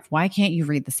to drive? Why can't you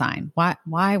read the sign? Why?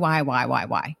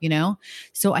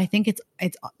 So I think it's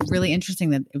really interesting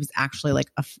that it was actually like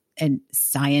and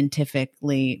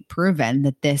scientifically proven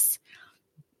that this,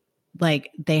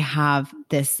 like, they have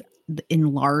this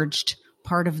enlarged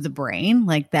part of the brain,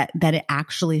 like that it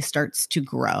actually starts to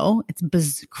grow.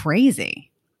 It's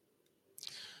crazy.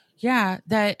 Yeah,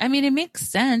 it makes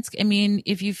sense. I mean,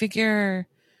 if you figure,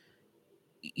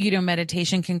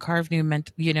 meditation can carve new,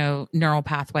 neural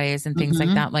pathways and things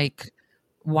like that. Like,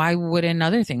 why wouldn't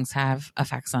other things have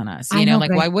effects on us?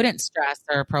 Why wouldn't stress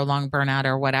or prolonged burnout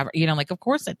or whatever, of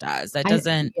course it does. That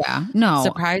doesn't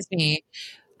surprise me.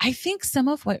 I think some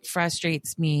of what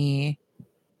frustrates me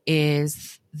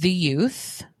is the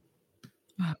youth.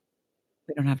 We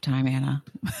don't have time, Anna.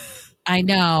 I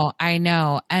know.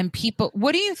 And people,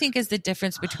 what do you think is the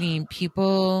difference between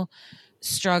people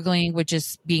struggling with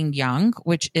just being young,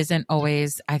 which isn't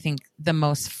always, I think, the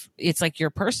most, it's like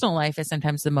your personal life is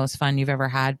sometimes the most fun you've ever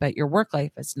had, but your work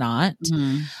life is not.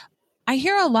 I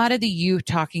hear a lot of the youth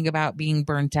talking about being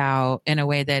burnt out in a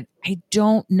way that I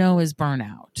don't know is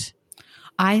burnout.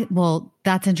 Well,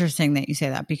 that's interesting that you say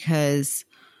that, because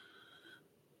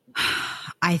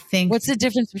I think, what's the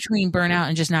difference between burnout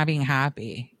and just not being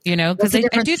happy? Because I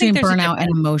do think there's burnout and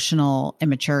emotional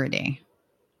immaturity.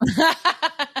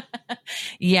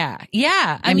 Yeah.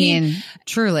 I mean,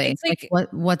 truly, like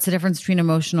what's the difference between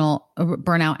emotional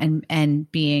burnout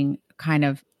and being kind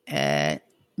of like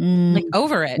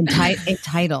over it,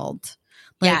 entitled?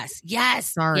 Like, yes.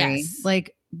 Sorry. Yes.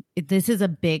 Like, this is a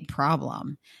big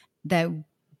problem that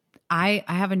I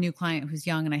have a new client who's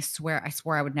young, and I swore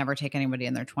I would never take anybody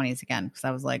in their 20s again, because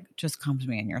I was like, just come to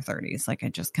me in your 30s. Like, I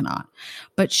just cannot.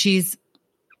 But she's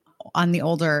on the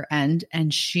older end,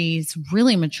 and she's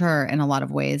really mature in a lot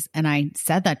of ways. And I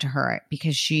said that to her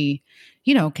because she,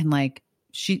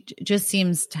 she just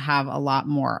seems to have a lot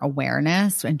more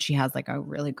awareness, and she has like a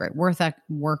really great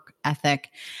work ethic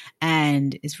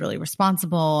and is really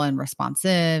responsible and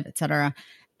responsive, etc.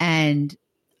 And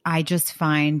I just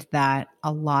find that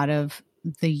a lot of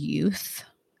the youth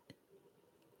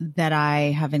that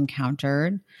I have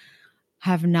encountered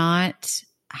have not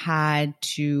had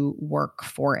to work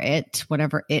for it,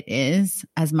 whatever it is,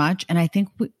 as much. And I think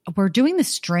we're doing this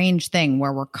strange thing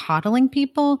where we're coddling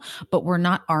people, but we're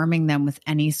not arming them with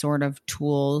any sort of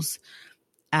tools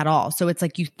at all. So it's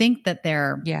like you think that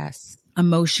they're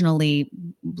emotionally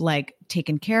like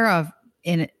taken care of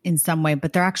in some way,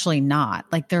 but they're actually not.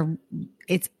 Like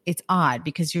it's odd,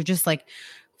 because you're just like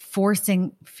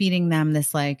feeding them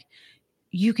this, like,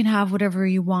 you can have whatever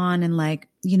you want, and like,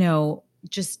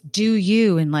 just do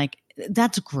you. And like,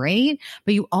 that's great.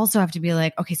 But you also have to be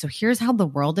like, okay, so here's how the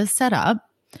world is set up.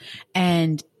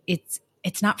 And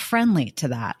it's not friendly to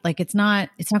that. Like it's not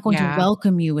going to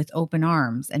welcome you with open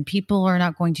arms, and people are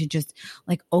not going to just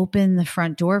like open the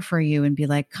front door for you and be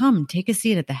like, come take a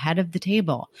seat at the head of the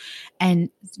table. And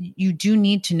you do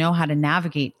need to know how to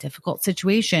navigate difficult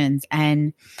situations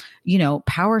and, you know,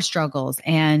 power struggles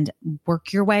and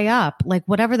work your way up, like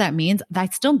whatever that means. I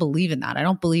still believe in that. I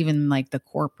don't believe in like the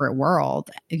corporate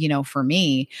world, you know, for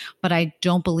me, but I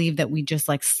don't believe that we just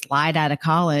like slide out of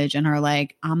college and are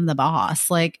like, I'm the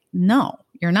boss. Like, no,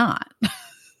 you're not.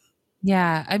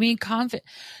 Yeah. I mean,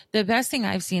 the best thing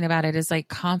I've seen about it is like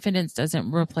confidence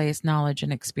doesn't replace knowledge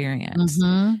and experience.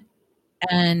 Mm-hmm.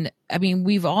 And I mean,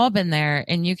 we've all been there,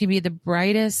 and you can be the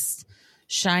brightest,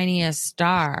 shiniest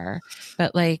star,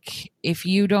 but like if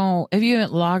you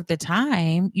haven't logged the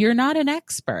time, you're not an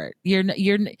expert. You're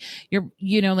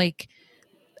you know, like,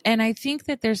 and I think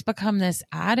that there's become this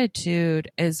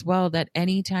attitude as well that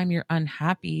anytime you're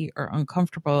unhappy or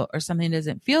uncomfortable or something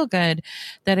doesn't feel good,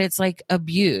 that it's like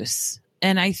abuse.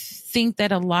 And I think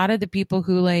that a lot of the people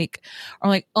who like are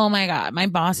like, oh my God, my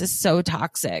boss is so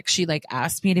toxic. She like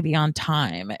asked me to be on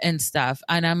time and stuff.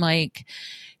 And I'm like,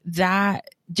 that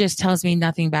just tells me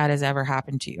nothing bad has ever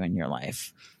happened to you in your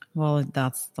life. Well,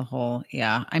 that's the whole,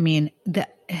 yeah. I mean,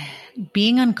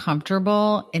 being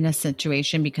uncomfortable in a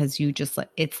situation because you just,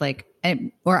 it's like,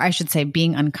 or I should say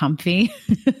being uncomfy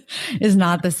is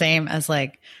not the same as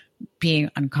like being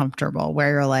uncomfortable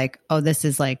where you're like, oh, this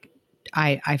is like,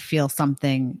 I feel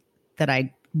something that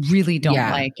I really don't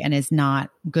like and is not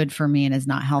good for me and is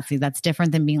not healthy. That's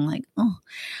different than being like, oh,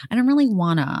 I don't really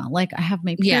wanna, like I have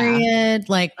my period.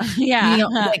 Like, you know,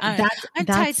 like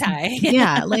that's tie.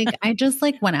 Yeah. Like I just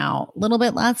like went out a little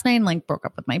bit last night and like broke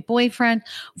up with my boyfriend.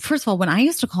 First of all, when I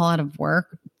used to call out of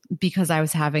work because I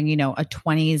was having, you know, a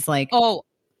 20s, like,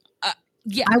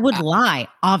 yeah, I would lie,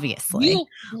 obviously. You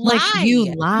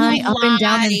lie up and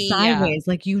down and sideways.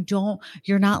 Like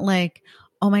you're not like,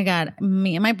 oh my God,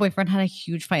 me and my boyfriend had a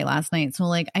huge fight last night. So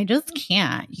like, I just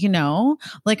can't, you know,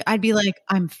 like I'd be like,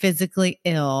 I'm physically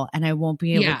ill and I won't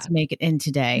be able to make it in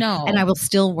today. No. And I will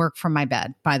still work from my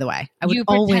bed, by the way. I would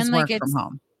always work from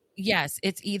home. Yes,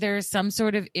 it's either some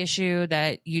sort of issue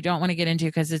that you don't want to get into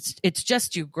because it's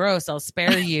just too gross. I'll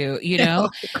spare you, you know,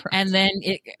 and then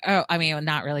I mean,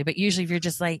 not really, but usually if you're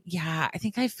just like, yeah, I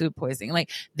think I have food poisoning,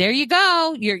 like there you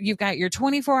go, you've got your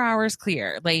 24 hours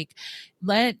clear. Like,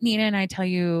 let Nina and I tell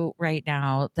you right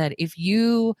now that if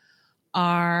you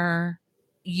are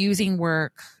using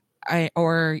work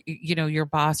or, you know, your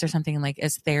boss or something like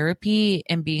as therapy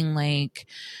and being like,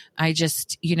 I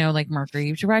just, you know, like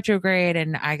Mercury to retrograde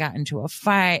and I got into a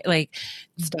fight, like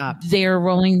stop. They're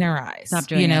rolling their eyes, stop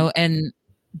doing you know, it. and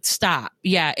stop.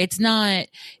 Yeah. It's not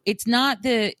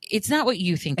what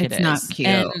you think it is. It's not cute.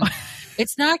 And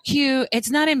it's not cute.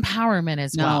 It's not empowerment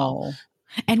as well.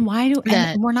 And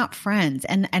and we're not friends.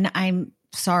 And I'm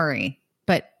sorry,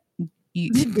 but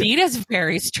Nina's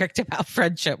very strict about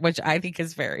friendship, which I think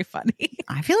is very funny.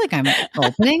 I feel like I'm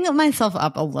opening myself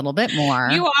up a little bit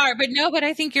more. You are, but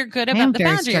I think you're good about the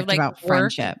boundary. Like about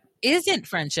friendship isn't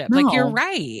friendship. No, like you're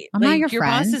right. I'm like, not your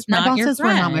friend. Boss is not my your bosses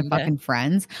friend. were not my fucking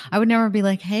friends. I would never be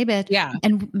like, hey, bitch. Yeah.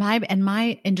 And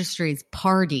my industry's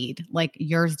partied like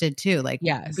yours did too. Like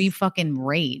we fucking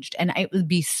raged, and it would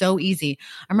be so easy.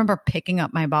 I remember picking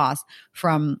up my boss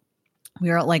we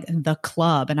were at like the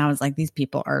club, and I was like, these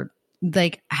people are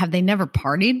like, have they never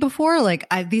partied before? Like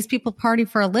these people party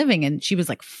for a living. And she was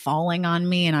like falling on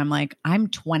me. And I'm like, I'm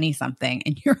 20 something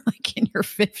and you're like in your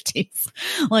 50s,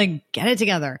 like get it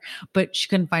together. But she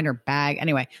couldn't find her bag.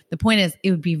 Anyway, the point is it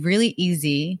would be really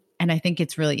easy. And I think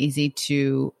it's really easy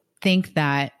to think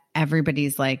that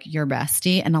everybody's like your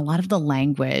bestie. And a lot of the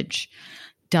language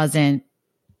doesn't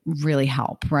really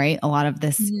help, right? A lot of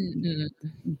this,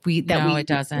 it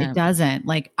doesn't. It doesn't.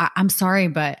 Like, I'm sorry,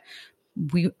 but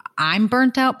I'm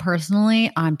burnt out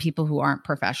personally on people who aren't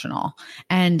professional.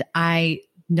 And I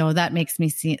know that makes me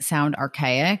sound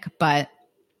archaic, but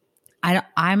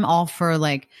I'm all for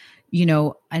like, you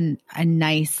know, a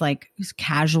nice, like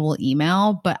casual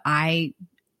email, but I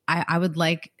would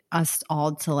like us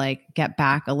all to like get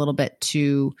back a little bit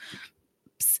to,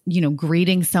 you know,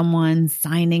 greeting someone,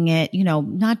 signing it, you know,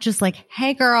 not just like,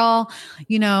 hey girl,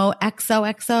 you know,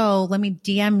 XOXO, let me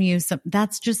DM you some.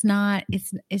 That's just not,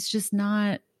 it's just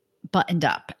not buttoned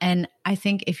up. And I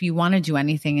think if you want to do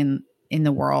anything in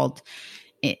the world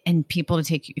and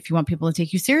if you want people to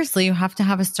take you seriously, you have to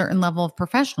have a certain level of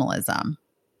professionalism.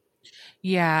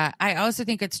 Yeah. I also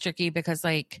think it's tricky because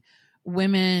like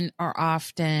women are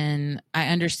often, I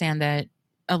understand that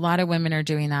a lot of women are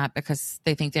doing that because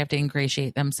they think they have to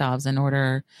ingratiate themselves in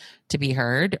order to be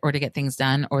heard or to get things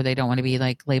done, or they don't want to be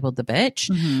like labeled the bitch.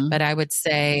 Mm-hmm. But I would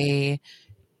say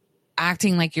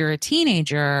acting like you're a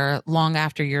teenager long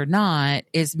after you're not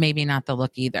is maybe not the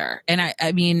look either. And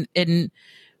I mean,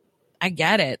 I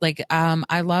get it. Like,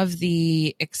 I love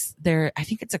I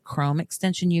think it's a Chrome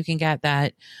extension you can get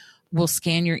that will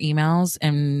scan your emails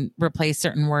and replace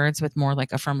certain words with more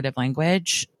like affirmative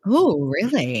language. Oh,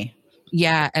 really?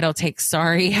 Yeah. It'll take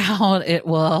sorry out. It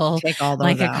will take all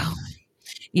those out.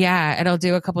 Yeah. It'll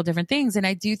do a couple different things. And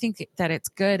I do think that it's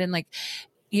good. And like,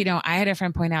 you know, I had a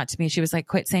friend point out to me, she was like,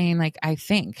 quit saying like, I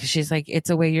think. She's like, it's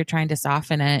a way you're trying to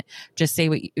soften it. Just say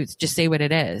what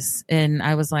it is. And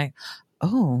I was like,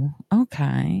 oh,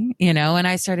 okay. You know, and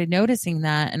I started noticing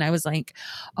that and I was like,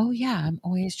 oh yeah, I'm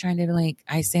always trying to like,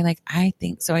 I say like, I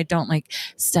think so. I don't like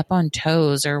step on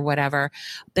toes or whatever,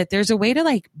 that there's a way to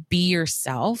like be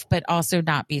yourself, but also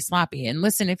not be sloppy. And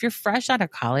listen, if you're fresh out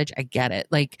of college, I get it.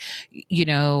 Like, you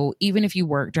know, even if you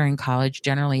work during college,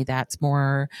 generally that's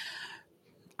more,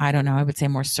 I don't know, I would say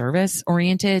more service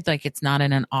oriented. Like it's not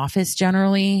in an office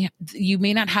generally. You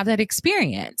may not have that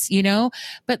experience, you know,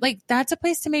 but like that's a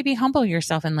place to maybe humble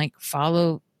yourself and like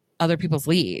follow other people's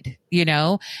lead, you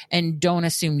know, and don't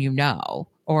assume, you know,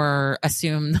 or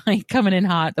assume like coming in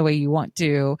hot the way you want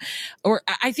to. Or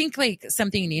I think like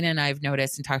something Nina and I've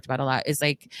noticed and talked about a lot is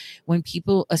like when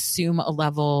people assume a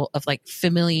level of like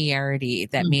familiarity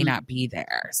that may not be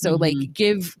there. So like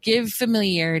give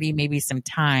familiarity maybe some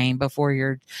time before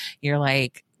you're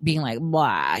like being like,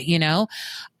 blah, you know.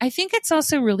 I think it's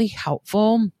also really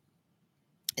helpful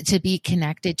to be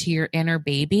connected to your inner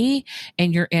baby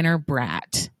and your inner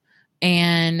brat.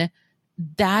 And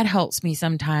that helps me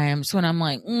sometimes when I'm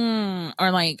like,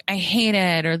 or like, I hate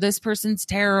it, or this person's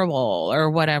terrible, or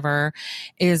whatever.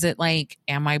 Is it like,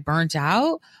 am I burnt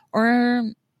out,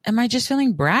 or am I just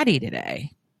feeling bratty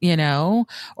today? You know,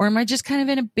 or am I just kind of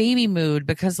in a baby mood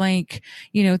because like,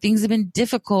 you know, things have been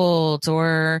difficult,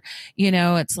 or, you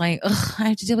know, it's like, ugh, I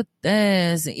have to deal with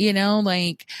this, you know,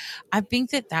 like I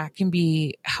think that can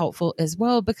be helpful as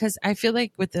well, because I feel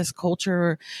like with this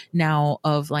culture now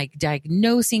of like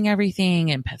diagnosing everything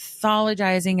and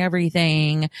pathologizing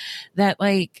everything, that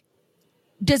like,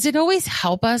 does it always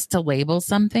help us to label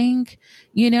something,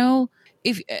 you know?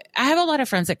 If I have a lot of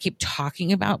friends that keep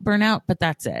talking about burnout, but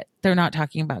that's it. They're not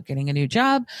talking about getting a new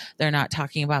job. They're not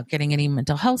talking about getting any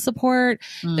mental health support.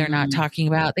 They're not talking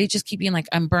about, they just keep being like,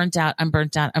 I'm burnt out. I'm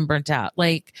burnt out. I'm burnt out.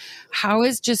 Like, how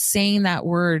is just saying that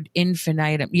word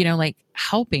infinitum, you know, like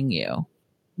helping you?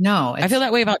 No, I feel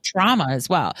that way about trauma as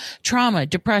well. Trauma,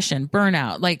 depression,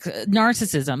 burnout, like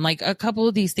narcissism, like a couple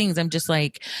of these things. I'm just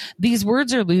like, these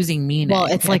words are losing meaning. Well,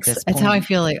 it's like, it's how I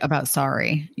feel like about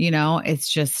sorry, you know,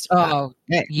 it's just,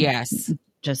 yes.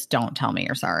 Just don't tell me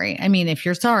you're sorry. I mean, if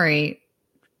you're sorry,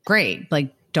 great.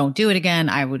 Like, don't do it again.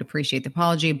 I would appreciate the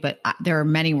apology, but there are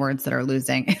many words that are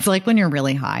losing. It's like when you're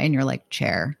really high and you're like,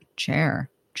 chair. Yeah.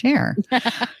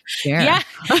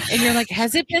 And you're like,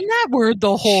 has it been that word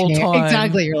the whole time?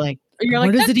 Exactly. You're like,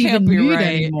 what does it even mean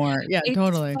anymore? Yeah, it's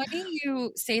totally. Funny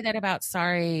you say that about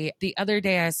sorry. The other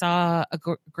day I saw a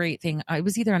great thing. It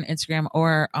was either on Instagram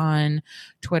or on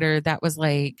Twitter that was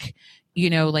like, you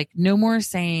know, like no more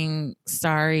saying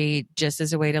sorry just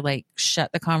as a way to like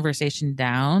shut the conversation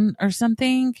down or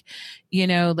something. You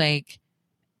know, like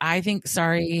I think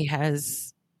sorry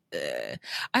has,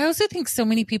 I also think so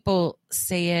many people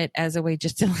say it as a way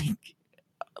just to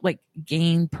like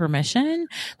gain permission.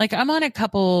 Like I'm on a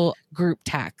couple group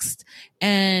text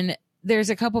and there's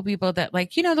a couple people that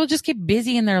like, you know, they'll just get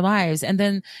busy in their lives. And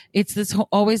then it's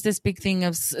always this big thing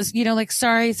of, you know, like,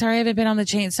 sorry, I haven't been on the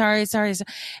chain. Sorry.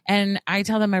 And I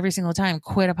tell them every single time,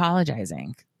 quit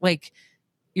apologizing. Like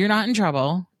you're not in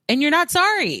trouble and you're not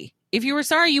sorry. If you were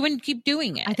sorry, you wouldn't keep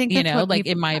doing it. I think that's, you know, like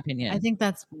people, in my opinion, I think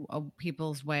that's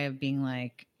people's way of being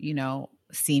like, you know,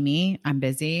 see me, I'm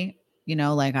busy, you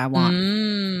know, like I want,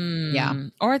 yeah.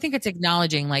 Or I think it's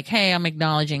acknowledging like, hey, I'm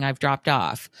acknowledging I've dropped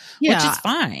off, which is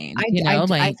fine.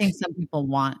 I think some people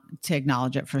want to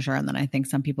acknowledge it for sure. And then I think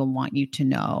some people want you to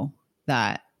know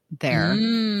that they're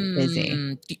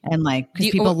busy and like,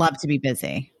 because people love to be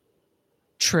busy.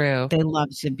 True. They love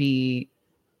to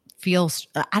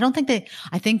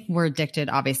I think we're addicted,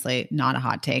 obviously not a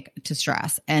hot take, to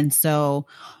stress. And so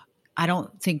I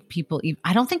don't think people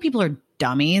are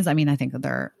dummies. I mean, I think that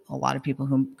there are a lot of people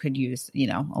who could use, you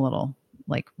know, a little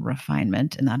like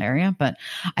refinement in that area. But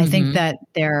I think that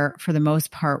for the most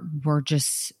part,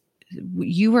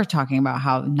 you were talking about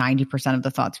how 90% of the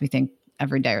thoughts we think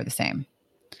every day are the same,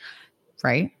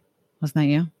 right? Wasn't that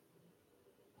you?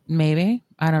 Maybe.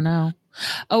 I don't know.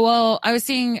 Oh, well, I was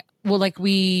saying, well, like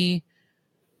we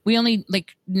only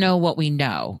like know what we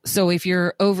know. So if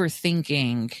you're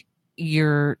overthinking,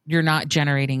 you're not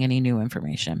generating any new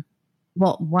information.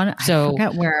 Well, I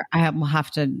forget where will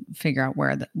have to figure out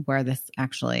where this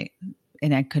actually,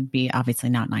 and it could be obviously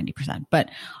not 90%, but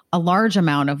a large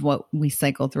amount of what we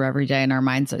cycle through every day in our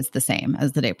minds is the same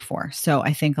as the day before. So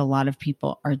I think a lot of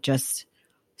people are just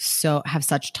have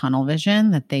such tunnel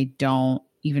vision that they don't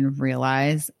even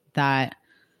realize that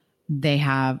they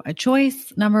have a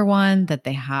choice, number one, that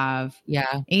they have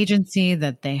agency,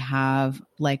 that they have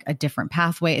like a different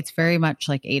pathway. It's very much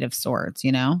like Eight of Swords,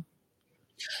 you know?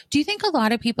 Do you think a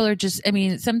lot of people are just, I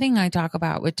mean, something I talk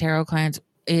about with tarot clients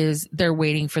is they're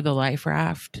waiting for the life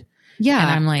raft. Yeah. And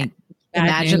I'm like, the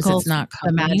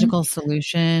magical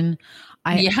solution.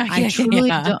 I truly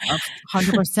don't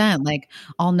 100%. Like,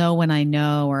 I'll know when I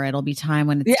know, or it'll be time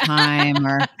when it's time,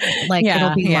 or like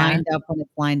it'll be lined up when it's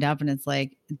lined up, and it's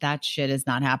like that shit is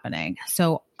not happening.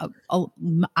 So the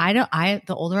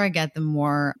older I get, the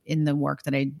more in the work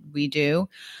that we do,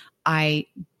 I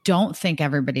don't think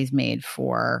everybody's made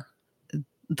for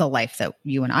the life that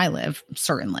you and I live.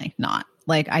 Certainly not.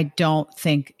 Like, I don't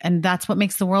think, and that's what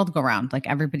makes the world go round. Like,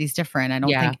 everybody's different. I don't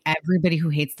think everybody who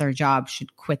hates their job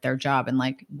should quit their job and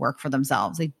like work for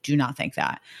themselves. I do not think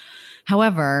that.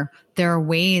 However, there are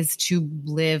ways to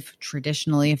live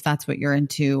traditionally, if that's what you're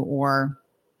into, or,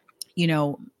 you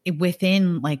know,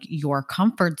 within like your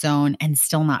comfort zone and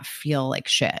still not feel like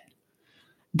shit.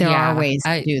 There are ways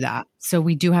to do that. So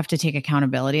we do have to take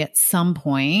accountability at some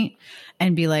point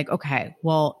and be like, okay,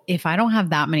 well, if I don't have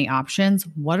that many options,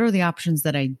 what are the options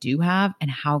that I do have? And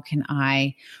how can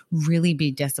I really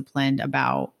be disciplined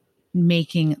about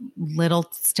making little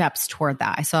steps toward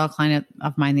that? I saw a client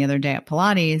of mine the other day at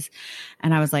Pilates,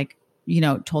 and I was like, you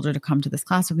know, told her to come to this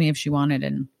class with me if she wanted.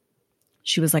 And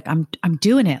she was like, I'm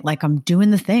doing it. Like, I'm doing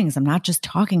the things. I'm not just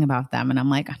talking about them. And I'm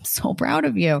like, I'm so proud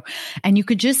of you. And you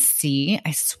could just see,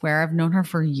 I swear I've known her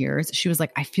for years. She was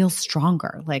like, I feel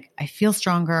stronger. Like, I feel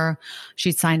stronger.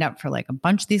 She signed up for like a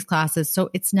bunch of these classes. So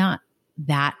it's not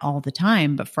that all the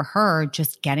time, but for her,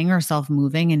 just getting herself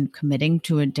moving and committing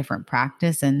to a different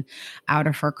practice and out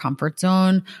of her comfort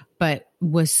zone, but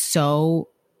was so,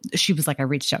 she was like, I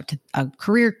reached out to a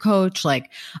career coach,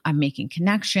 like I'm making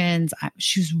connections.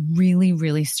 She was really,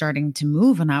 really starting to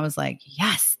move. And I was like,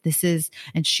 yes, this is,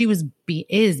 and she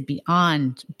is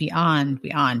beyond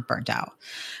burnt out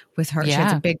with her. She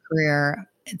has a big career,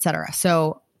 et cetera.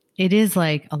 So it is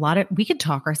like we could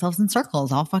talk ourselves in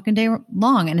circles all fucking day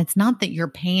long. And it's not that your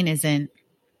pain isn't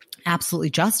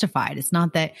absolutely justified. It's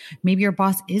not that maybe your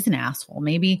boss is an asshole.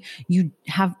 Maybe you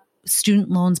have student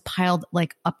loans piled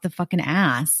like up the fucking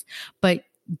ass, but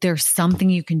there's something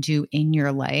you can do in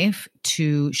your life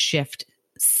to shift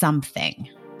something.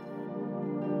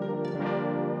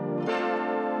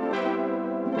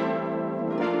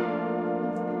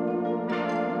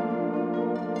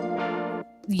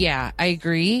 Yeah, I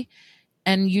agree.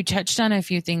 And you touched on a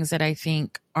few things that I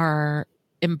think are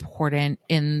important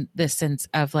in the sense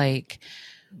of like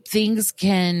things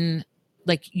can,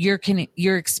 like your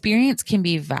experience can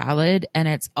be valid and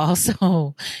it's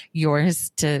also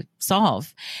yours to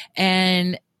solve.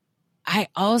 And I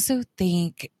also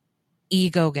think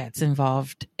ego gets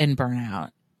involved in burnout,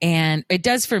 and it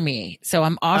does for me. So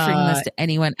I'm offering this to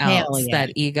anyone else,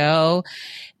 that ego,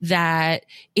 that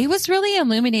it was really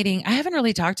illuminating. I haven't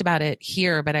really talked about it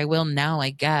here, but I will now, I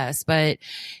guess. But,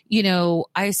 you know,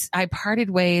 I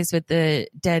parted ways with the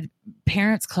Dead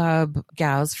Parents Club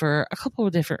gals for a couple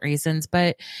of different reasons,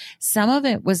 but some of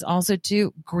it was also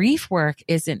grief work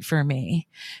isn't for me.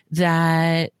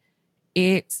 That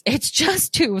it's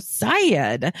just too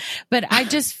sad. But I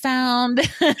just found,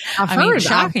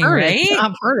 shocking, right?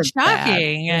 I've heard it.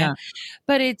 Shocking. Yeah.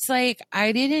 But it's like,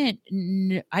 I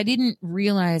didn't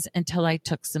realize until I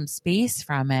took some space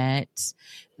from it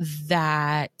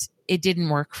that it didn't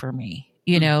work for me.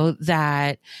 You know,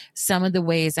 that some of the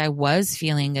ways I was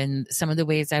feeling and some of the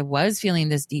ways I was feeling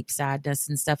this deep sadness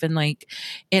and stuff. And like,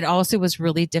 it also was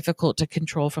really difficult to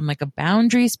control from like a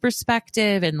boundaries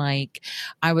perspective. And like,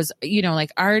 I was, you know,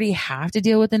 like I already have to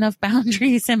deal with enough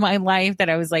boundaries in my life that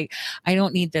I was like, I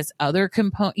don't need this other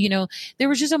component. You know, there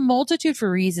was just a multitude for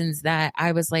reasons that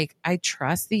I was like, I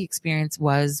trust the experience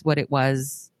was what it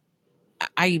was.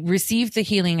 I received the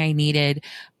healing I needed.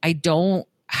 I don't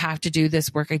have to do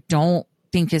this work I don't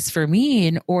think is for me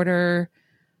in order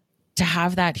to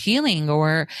have that healing.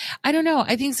 Or I don't know.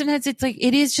 I think sometimes it's like,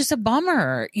 it is just a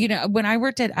bummer. You know, when I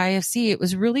worked at IFC, it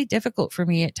was really difficult for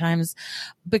me at times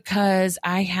because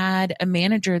I had a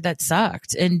manager that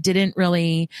sucked and didn't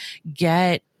really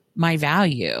get my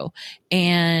value.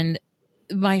 And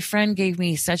my friend gave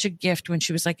me such a gift when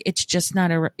she was like, it's just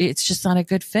not a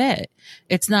good fit.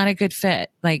 It's not a good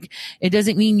fit. Like, it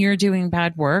doesn't mean you're doing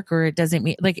bad work, or it doesn't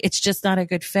mean like, it's just not a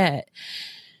good fit.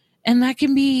 And that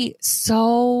can be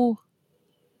so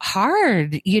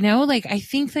hard, like I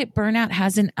think that burnout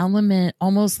has an element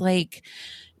almost like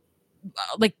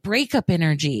breakup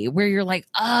energy where you're like,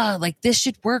 oh, like this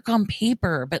should work on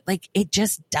paper, but like it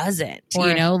just doesn't, or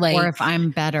if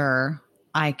I'm better,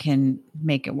 I can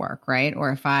make it work. Right.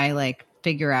 Or if I like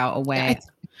figure out a way.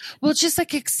 Well, it's just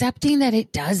like accepting that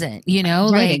it doesn't,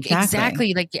 right, like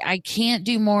exactly. Like I can't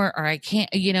do more, or I can't,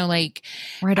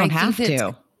 or I don't have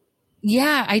to.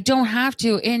 Yeah, I don't have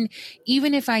to. And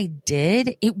even if I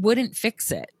did, it wouldn't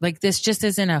fix it. Like this just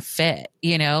isn't a fit,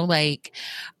 like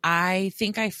I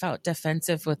think I felt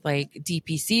defensive with like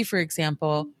DPC, for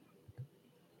example,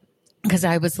 because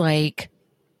I was like,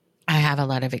 I have a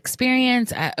lot of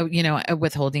experience,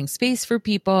 with holding space for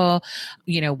people,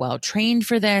 well trained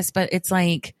for this, but it's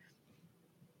like,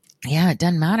 yeah, it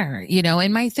doesn't matter,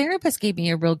 and my therapist gave me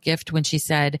a real gift when she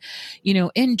said,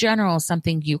 in general,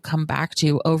 something you come back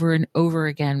to over and over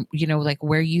again, like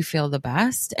where you feel the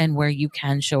best and where you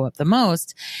can show up the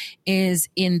most is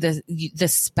in the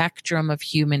spectrum of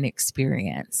human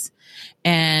experience.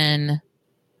 And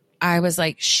I was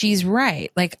like, she's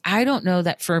right. Like, I don't know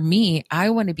that for me,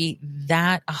 I want to be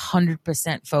that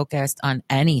 100% focused on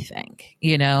anything,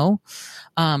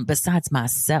 besides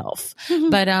myself.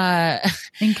 But,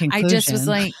 in conclusion, I just was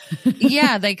like,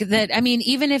 yeah, like that. I mean,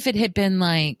 even if it had been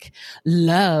like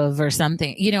love or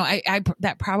something, I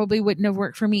that probably wouldn't have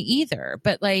worked for me either.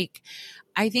 But like,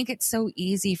 I think it's so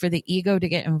easy for the ego to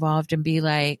get involved and be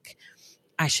like,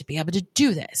 I should be able to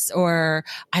do this, or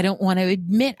I don't want to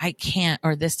admit I can't,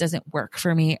 or this doesn't work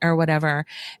for me, or whatever.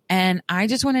 And I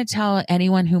just want to tell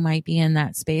anyone who might be in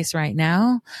that space right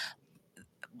now,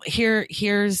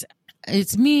 here's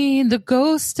it's me, the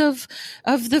ghost of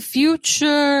the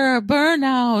future,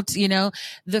 burnout,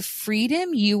 the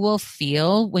freedom you will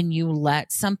feel when you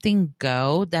let something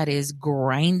go that is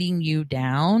grinding you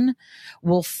down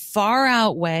will far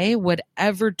outweigh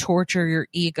whatever torture your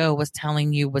ego was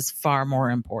telling you was far more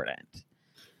important.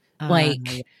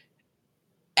 Like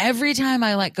every time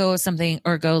I let go of something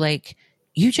or go like,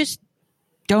 you just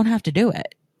don't have to do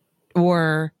it,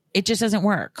 or it just doesn't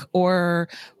work, or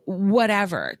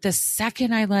whatever. The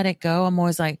second I let it go, I'm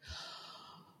always like,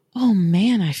 oh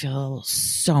man, I feel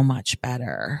so much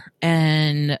better.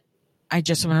 And I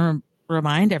just want to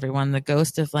remind everyone, the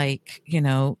ghost of like,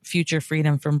 future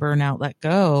freedom from burnout, let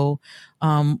go,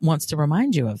 wants to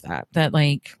remind you of that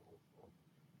like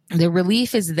the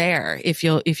relief is there if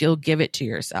you'll give it to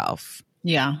yourself.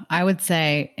 Yeah. I would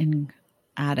say, in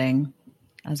adding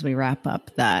as we wrap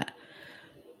up, that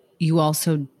you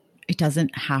also, it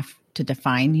doesn't have to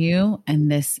define you.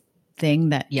 And this thing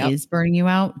that is burning you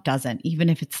out doesn't, even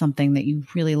if it's something that you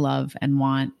really love and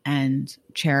want and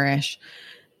cherish,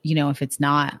 if it's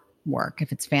not work,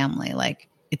 if it's family, like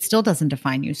it still doesn't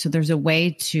define you. So there's a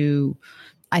way to,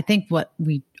 I think what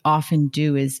we often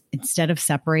do is, instead of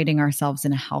separating ourselves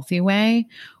in a healthy way,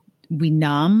 we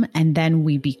numb, and then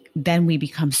we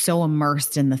become so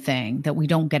immersed in the thing that we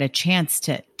don't get a chance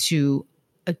to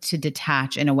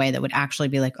detach in a way that would actually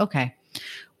be like, okay,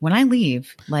 when I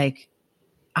leave, like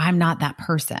I'm not that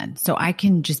person. So I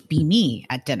can just be me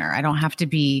at dinner. I don't have to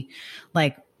be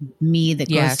like me that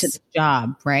goes to the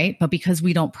job. Right. But because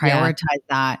we don't prioritize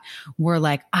that, we're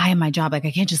like, I am my job. Like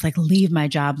I can't just like leave my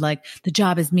job. Like the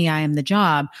job is me. I am the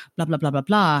job, blah, blah, blah, blah,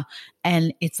 blah.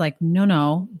 And it's like,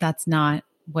 no, that's not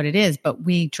what it is. But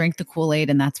we drink the Kool-Aid,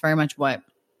 and that's very much what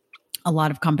a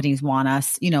lot of companies want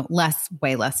us,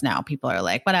 way less now. People are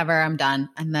like, whatever, I'm done.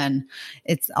 And then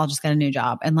I'll just get a new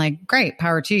job. And like, great,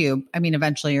 power to you. I mean,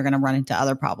 eventually you're going to run into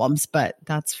other problems, but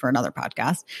that's for another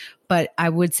podcast. But I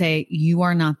would say you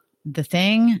are not the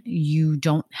thing. You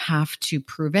don't have to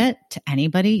prove it to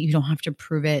anybody. You don't have to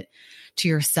prove it to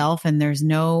yourself. And there's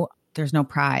no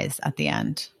prize at the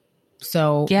end.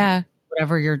 So yeah,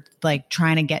 whatever you're like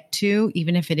trying to get to,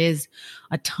 even if it is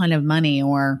a ton of money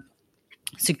or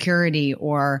security,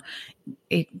 or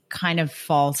it kind of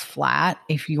falls flat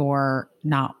if you're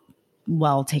not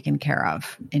well taken care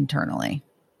of internally.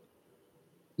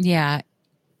 Yeah.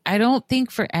 I don't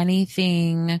think for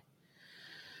anything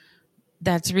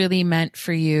that's really meant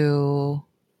for you,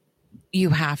 you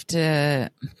have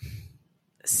to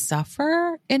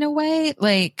suffer in a way.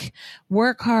 Like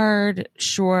work hard,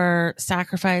 sure.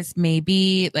 Sacrifice,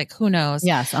 maybe. Like who knows?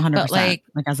 Yes, 100%. But like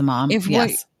as a mom,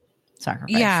 yes.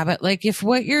 Sacrifice. Yeah, but like if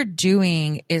what you're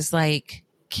doing is like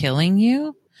killing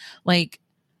you, like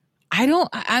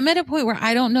I'm at a point where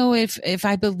I don't know if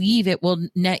I believe it will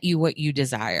net you what you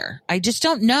desire. I just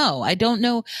don't know. I don't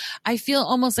know. I feel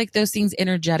almost like those things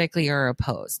energetically are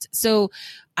opposed. So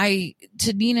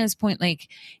to Nina's point, like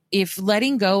if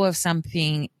letting go of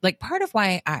something, like part of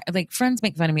why friends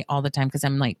make fun of me all the time because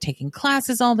I'm like taking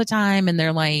classes all the time and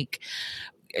they're like,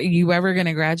 are you ever going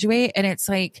to graduate? And it's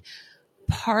like,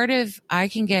 I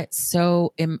can get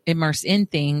so immersed in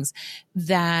things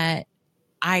that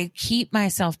I keep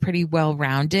myself pretty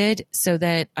well-rounded so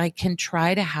that I can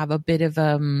try to have a bit of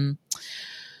an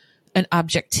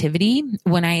objectivity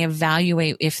when I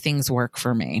evaluate if things work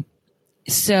for me.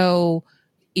 So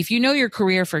if you know your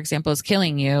career, for example, is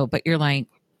killing you, but you're like,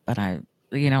 but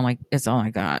it's all I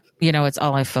got, it's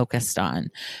all I focused on.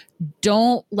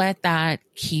 Don't let that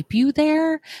keep you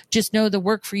there. Just know the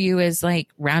work for you is like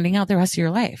rounding out the rest of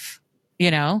your life,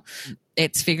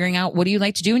 It's figuring out what do you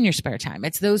like to do in your spare time.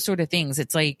 It's those sort of things.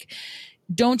 It's like,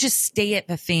 don't just stay at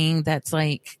the thing that's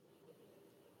like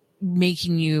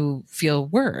making you feel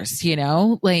worse,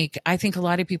 Like I think a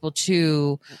lot of people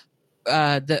too,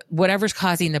 whatever's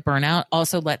causing the burnout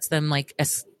also lets them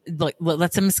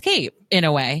lets them escape in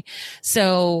a way.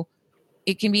 So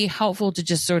it can be helpful to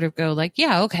just sort of go like,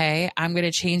 yeah, okay, I'm going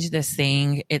to change this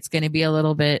thing. It's going to be a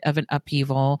little bit of an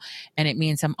upheaval. And it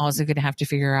means I'm also going to have to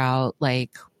figure out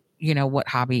what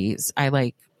hobbies I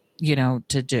like,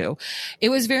 to do. It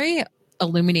was very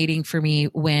illuminating for me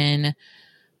when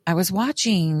I was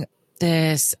watching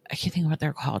this, I can't think of what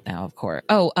they're called now, of course.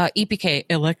 EPK,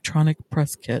 Electronic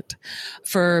Press Kit,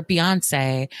 for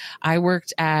Beyonce. I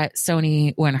worked at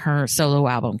Sony when her solo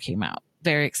album came out.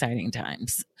 Very exciting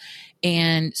times.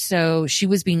 And so she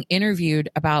was being interviewed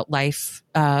about life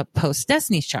post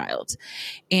Destiny's Child.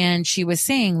 And she was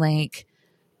saying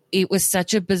it was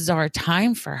such a bizarre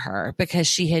time for her because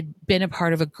she had been a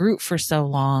part of a group for so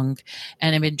long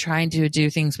and had been trying to do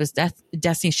things with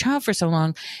Destiny's Child for so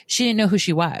long. She didn't know who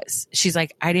she was. She's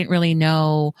like, I didn't really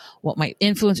know what my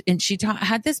influence. And she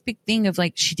had this big thing of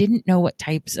she didn't know what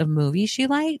types of movies she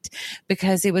liked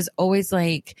because it was always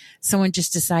like someone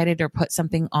just decided or put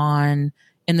something on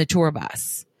in the tour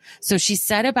bus. So she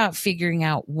set about figuring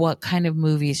out what kind of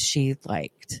movies she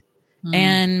liked.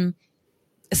 And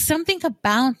something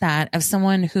about that of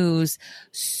someone who's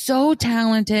so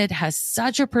talented, has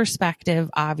such a perspective,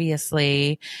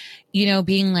 obviously,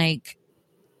 being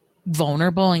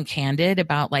vulnerable and candid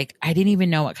about I didn't even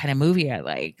know what kind of movie I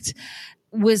liked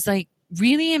was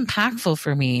really impactful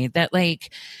for me that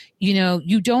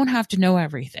you don't have to know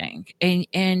everything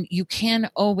and you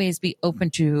can always be open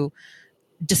to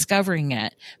discovering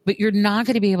it, but you're not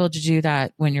going to be able to do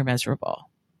that when you're miserable.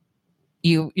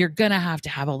 You're going to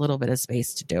have a little bit of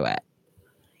space to do it.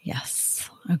 Yes.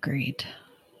 Agreed.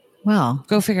 Well,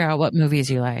 go figure out what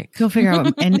movies you like. Go figure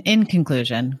out, in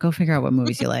conclusion, go figure out what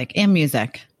movies you like and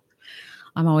music.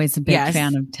 I'm always a big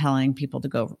fan of telling people to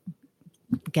go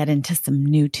get into some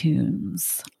new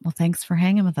tunes. Well, thanks for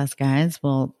hanging with us, guys.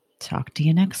 We'll talk to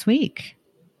you next week.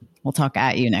 We'll talk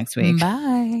at you next week.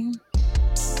 Bye.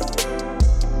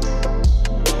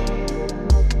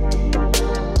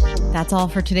 That's all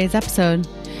for today's episode.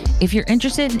 If you're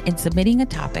interested in submitting a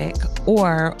topic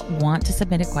or want to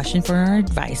submit a question for our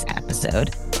advice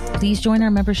episode, please join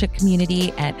our membership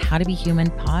community at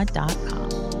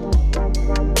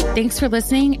howtobehumanpod.com. Thanks for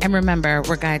listening, and remember,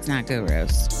 we're guides, not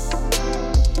gurus.